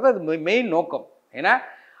உருவாக்குறது அது மெயின் நோக்கம். ஏன்னா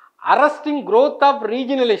அரஸ்டிங் க்ரோத் ஆஃப்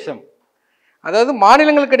ரீஜனலிசம், அதாவது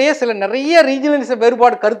மாநிலங்களுக்கிடையே சில நிறைய ரீஜனலிச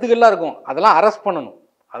வேறுபாடு கருத்துக்கள்லாம் இருக்கும், அதெல்லாம் அரெஸ்ட் பண்ணணும்,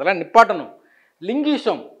 அதெல்லாம் நிப்பாட்டணும்.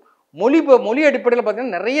 லிங்குவிசம், மொழி அடிப்படையில்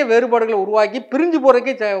பார்த்தீங்கன்னா நிறைய வேறுபாடுகளை உருவாக்கி பிரிஞ்சு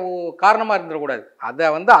போகிறதுக்கே காரணமாக இருந்துடக்கூடாது. அதை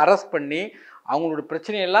வந்து அரெஸ்ட் பண்ணி அவங்களோட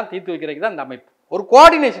பிரச்சனையெல்லாம் தீர்த்து வைக்கிறதுக்கு தான் இந்த அமைப்பு. ஒரு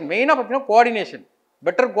கோஆர்டினேஷன், மெயினாக பார்த்தீங்கன்னா கோஆர்டினேஷன்,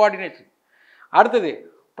 பெட்டர் கோஆர்டினேஷன். அடுத்தது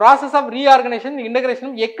process of reorganisation,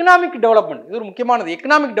 integration, economic development. இது ஒரு முக்கியமானது.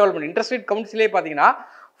 எக்கனாமிக் டெவலப்மெண்ட் இன்டர்ஸ்டேட் கவுன்சிலே பார்த்தீங்கன்னா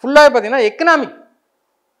ஃபுல்லாகவே பார்த்தீங்கன்னா எக்கனாமிக்.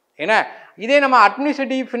 ஏன்னா இதே நம்ம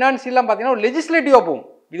அட்மினிஸ்ட்ரேட்டிவ், ஃபினான்ஷியல்லாம் பார்த்தீங்கன்னா ஒரு லெஜிஸ்லேட்டிவாக போகும்.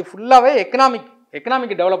 இது ஃபுல்லாகவே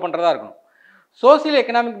எக்கனாமிக் டெவலப் பண்ணுறதா இருக்கணும். சோசியல்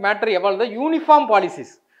எக்கனாமிக் மேட்டர் எவால்வ் த யூனிஃபார்ம்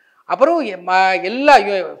பாலிசிஸ். அப்புறம் எல்லா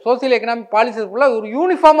சோசியல் எக்கனாமிக் பாலிசிஸ் ஃபுல்லாக ஒரு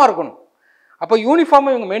யூனிஃபார்மாக இருக்கணும். அப்போ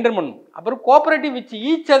யூனிஃபார்மாக இவங்க மெயின்டைன் பண்ணணும். அப்புறம் cooperative with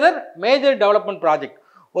each other major development project.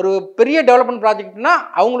 ஒரு பெரிய டெவலப்மெண்ட் ப்ராஜெக்ட்னா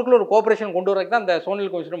அவங்களுக்குள்ள ஒரு கோஆபரேஷன் கொண்டு வரதுக்கு தான் இந்த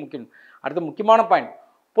சோனல் கவுன்சில் முக்கியம். அடுத்த முக்கியமான point,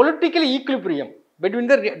 political equilibrium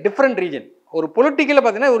between the different region. ஒரு பொலிட்டிக்கலில்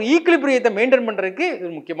பார்த்தீங்கன்னா ஒரு ஈக்விலிபிரியத்தை மெயின்டைன் பண்ணுறதுக்கு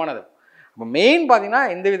இது முக்கியமானது. இப்போ மெயின் பார்த்தீங்கன்னா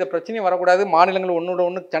எந்தவித பிரச்சனையும் வரக்கூடாது, மாநிலங்கள் ஒன்றோட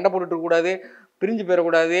ஒன்று சண்டை போட்டுட்டு இருக்கக்கூடாது, பிரிஞ்சு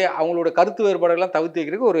போயிடக்கூடாது, அவங்களோட கருத்து வேறுபாடுகள்லாம் தவிர்த்து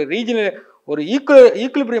வைக்கிறதுக்கு ஒரு ரீஜனல் ஒரு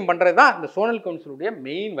ஈக்குலிபிரியம் பண்ணுறது தான் இந்த சோனல் கவுன்சிலுடைய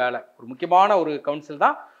மெயின் வேலை. ஒரு முக்கியமான ஒரு கவுன்சில்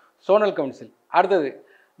தான் சோனல் கவுன்சில். அடுத்தது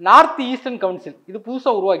நார்த் ஈஸ்டர்ன் கவுன்சில். இது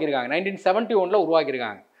புதுசாக உருவாக்கியிருக்காங்க, 1971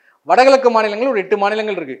 உருவாக்கியிருக்காங்க. வடகிழக்கு மாநிலங்கள் ஒரு 8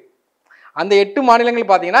 மாநிலங்கள் இருக்குது. அந்த 8 மாநிலங்கள்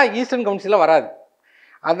பார்த்தீங்கன்னா ஈஸ்டர்ன் கவுன்சிலில் வராது.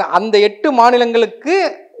 அந்த 8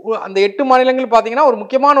 மாநிலங்கள் பார்த்தீங்கன்னா ஒரு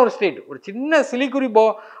முக்கியமான ஒரு ஸ்டேட், ஒரு சின்ன சிலிகுரி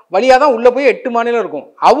வழியாக தான் உள்ளே போய் 8 மாநிலம் இருக்கும்.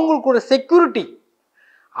 அவங்களுக்கு ஒரு செக்யூரிட்டி,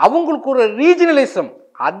 அவங்களுக்கு ஒரு ரீஜனலிசம்,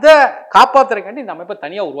 அதை காப்பாற்றுறதுக்காண்டி இந்த அமைப்பை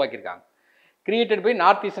தனியாக உருவாக்கியிருக்காங்க. Created by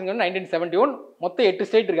north eastern 1971. மொத்தம் 8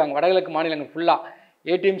 ஸ்டேட் இருக்காங்க வடகிழக்கு மாநிலங்கள் ஃபுல்லாக.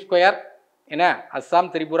 ATM ஸ்கொயர் என்ன, அஸ்ஸாம்,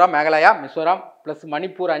 திரிபுரா, மேகாலயா, மிசோரம், ப்ளஸ்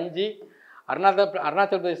மணிப்பூர் 5,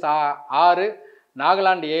 அருணாச்சல் பிரதேஷ் 6,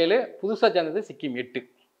 நாகாலாந்து 7, புதுசாக சேர்ந்தது Sikkim 8.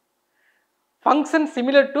 Function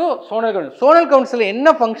similar to Sonal council. Sonal கவுன்சிலில் என்ன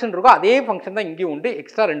ஃபங்க்ஷன் இருக்கோ அதே ஃபங்க்ஷன் தான் இங்கேயும் உண்டு,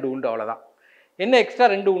 எக்ஸ்ட்ரா 2 உண்டு, அவ்வளோதான். என்ன எக்ஸ்ட்ரா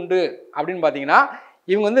 2 உண்டு அப்படின்னு பார்த்தீங்கன்னா,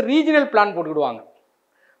 இவங்க வந்து ரீஜனல் பிளான் போட்டுக்கிடுவாங்க.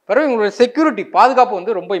 பிறகு இவங்களோட செக்யூரிட்டி, பாதுகாப்பு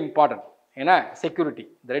வந்து ரொம்ப இம்பார்ட்டன்ட். ஏன்னா செக்யூரிட்டி,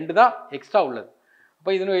 இந்த 2 தான் எக்ஸ்ட்ரா உள்ளது.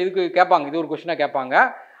 அப்போ இதுக்கு கேட்பாங்க, இது ஒரு கொஸ்டினாக கேட்பாங்க.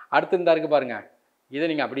 அடுத்து இந்த இருக்கு பாருங்க, இதை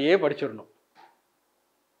நீங்கள் அப்படியே படிச்சிடணும்.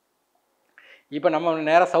 இப்போ நம்ம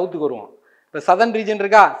நேராக சவுத்துக்கு வருவோம். இப்போ சதர்ன் ரீஜன்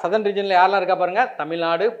இருக்கா, சதர்ன் ரீஜனில் யாரெல்லாம் இருக்கா பாருங்கள்,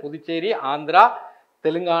 தமிழ்நாடு, புதுச்சேரி, ஆந்திரா,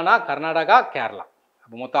 தெலுங்கானா, கர்நாடகா, கேரளா.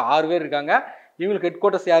 அப்போ மொத்தம் 6 பேர் இருக்காங்க. இவங்களுக்கு ஹெட்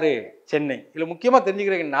குவார்ட்டர்ஸ் யார், சென்னை. இதில் முக்கியமாக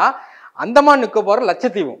தெரிஞ்சுக்கிறீங்கன்னா அந்தமான் நிக்கோபார்,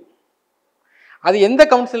 லட்சத்தீவும் அது எந்த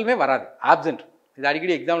கவுன்சிலுமே வராது, ஆப்சென்ட். இது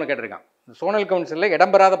அடிக்கடி எக்ஸாமில் கேட்டிருக்கான். சோனல் கவுன்சிலில்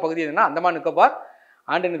இடம்பெறாத பகுதி எதுனா அந்தமான் நிக்கோபார்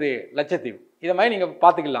அண்ட் இது லட்சத்தீவு. இதை மாதிரி நீங்கள்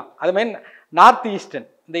பார்த்துக்கலாம். அது மாதிரி நார்த் ஈஸ்டர்ன்,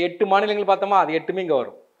 இந்த 8 மாநிலங்கள் பார்த்தோமா, அது 8மே இங்கே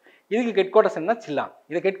வரும். இதுக்கு ஹெட் குவார்ட்டர்ஸ் என்ன, சில்லாங்.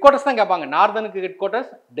 இது ஹெட் குவார்ட்டர்ஸ் தான் கேட்பாங்க. நார்தனுக்கு head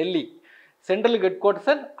quarters Delhi, சென்ட்ரலுக்கு head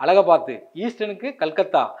quarters Allahabad, ஈஸ்டர்னுக்கு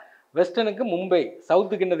Calcutta, வெஸ்டர்னுக்கு Mumbai,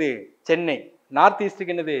 சவுத்துக்கு என்னது சென்னை, நார்த்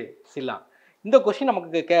ஈஸ்ட்டுக்கு என்னது சில்லாங். இந்த கொஸ்டின்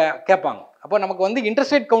நமக்கு கேட்பாங்க. அப்போ நமக்கு வந்து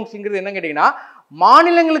இன்டர்ஸ்டேட் கவுன்சில்ங்கிறது என்ன கேட்டிங்கன்னா,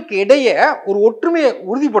 மாநிலங்களுக்கு இடையே ஒரு ஒற்றுமையை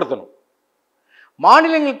உறுதிப்படுத்தணும்.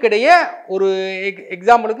 மாநிலங்களுக்கு இடையே ஒரு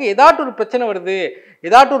எக்ஸாம்பிளுக்கு ஏதாட்டும் ஒரு பிரச்சனை வருது,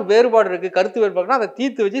 ஏதாட்டும் ஒரு வேறுபாடு இருக்குது, கருத்து வேறுபாடுனா அதை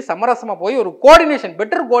தீர்த்து வச்சு சமரசமாக போய் ஒரு கோஆர்டினேஷன்,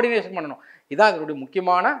 பெட்டர் கோஆர்டினேஷன் பண்ணணும். இதுதான் இதனுடைய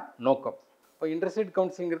முக்கியமான நோக்கம். இப்போ இன்டர்ஸ்டேட்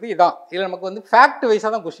கவுன்சில்ங்கிறது இதான். இதில் நமக்கு வந்து ஃபேக்ட்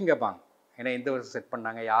வைஸாக தான் கொஸ்டின் கேட்பாங்க. ஏன்னா எந்த வருஷம் செட்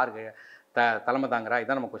பண்ணாங்க, யாருக்கு தலைமை தாங்கிறா,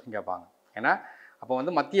 இதான் நம்ம கொஸ்டின் கேட்பாங்க. ஏன்னா அப்போ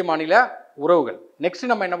வந்து மத்திய மாநில உறவுகள். நெக்ஸ்ட்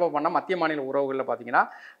நம்ம என்ன பண்ணால், மத்திய மாநில உறவுகளில் பார்த்தீங்கன்னா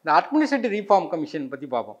இந்த அட்மினிஸ்ட்ரேட்டிவ் ரீஃபார்ம் கமிஷன் பற்றி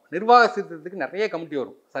பார்ப்போம். நிர்வாக சீர்திருத்தத்துக்கு நிறைய கமிட்டி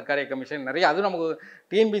வரும், சர்க்காரிய கமிஷன் நிறைய. அது நமக்கு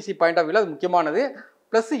டிஎன்பிஎஸ்சி பாயிண்ட் ஆஃப் வியூவில் அது முக்கியமானது.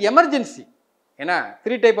 ப்ளஸ் எமர்ஜென்சி, ஏன்னா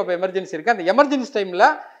 3 டைப் ஆஃப் எமர்ஜென்சி இருக்குது. அந்த எமர்ஜென்சி டைமில்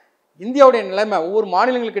இந்தியாவுடைய நிலைமை, ஒவ்வொரு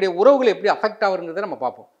மாநிலங்களுக்கு இடையே உறவுகள் எப்படி அஃபெக்ட் ஆகுங்கிறத நம்ம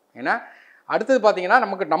பார்ப்போம். ஏன்னா அடுத்தது பார்த்தீங்கன்னா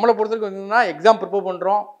நம்மளை பொறுத்தவரைக்கும் வந்து எக்ஸாம் ப்ரிப்பேர்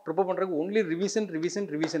பண்ணுறதுக்கு ஒன்லி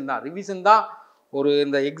ரிவிஷன் தான். ஒரு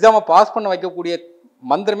இந்த எக்ஸாமை பாஸ் பண்ண வைக்கக்கூடிய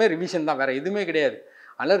மந்திரமே ரிவிஷன் தான், வேறு எதுவுமே கிடையாது.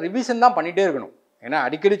 அதனால் ரிவிஷன் தான் பண்ணிகிட்டே இருக்கணும். ஏன்னா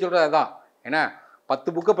அடிக்கடி சொல்கிறது அதுதான். ஏன்னா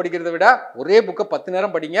 10 புக்கை படிக்கிறத விட ஒரே புக்கை 10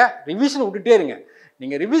 நேரம் படிங்க, ரிவிஷன் விட்டுட்டே இருங்க.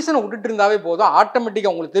 நீங்கள் ரிவிஷனை விட்டுட்டு இருந்தாவே போதும்,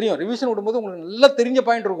 ஆட்டோமேட்டிக்காக உங்களுக்கு தெரியும். ரிவிஷன் விடும்போது உங்களுக்கு நல்லா தெரிஞ்ச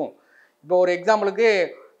பாயிண்ட் இருக்கும். இப்போ ஒரு எக்ஸாம்பிளுக்கு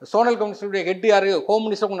சோனல் கவுன்சிலுடைய ஹெட் யார், ஹோம்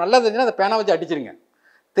மினிஸ்டர், உங்களுக்கு நல்லா தெரிஞ்சுன்னா அதை பேனா வச்சு அடிச்சிருங்க.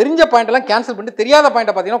 தெரிஞ்ச பாயிண்டெல்லாம் கேன்சல் பண்ணிட்டு தெரியாத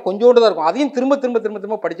பாயிண்ட்டை பார்த்தீங்கன்னா கொஞ்சோண்டு தான் இருக்கும். அதையும் திரும்ப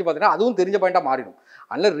படித்து பார்த்தீங்கன்னா அதுவும் தெரிஞ்ச பாயிண்ட்டாக மாறிடும்.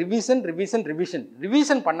 அதனால்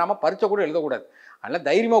ரிவிஷன் பண்ணாமல் பரீட்சை கூட எழுதக்கூடாது. அதனால்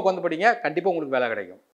தைரியமாக உட்காந்து படிங்க, கண்டிப்பாக உங்களுக்கு வேலை கிடைக்கும்.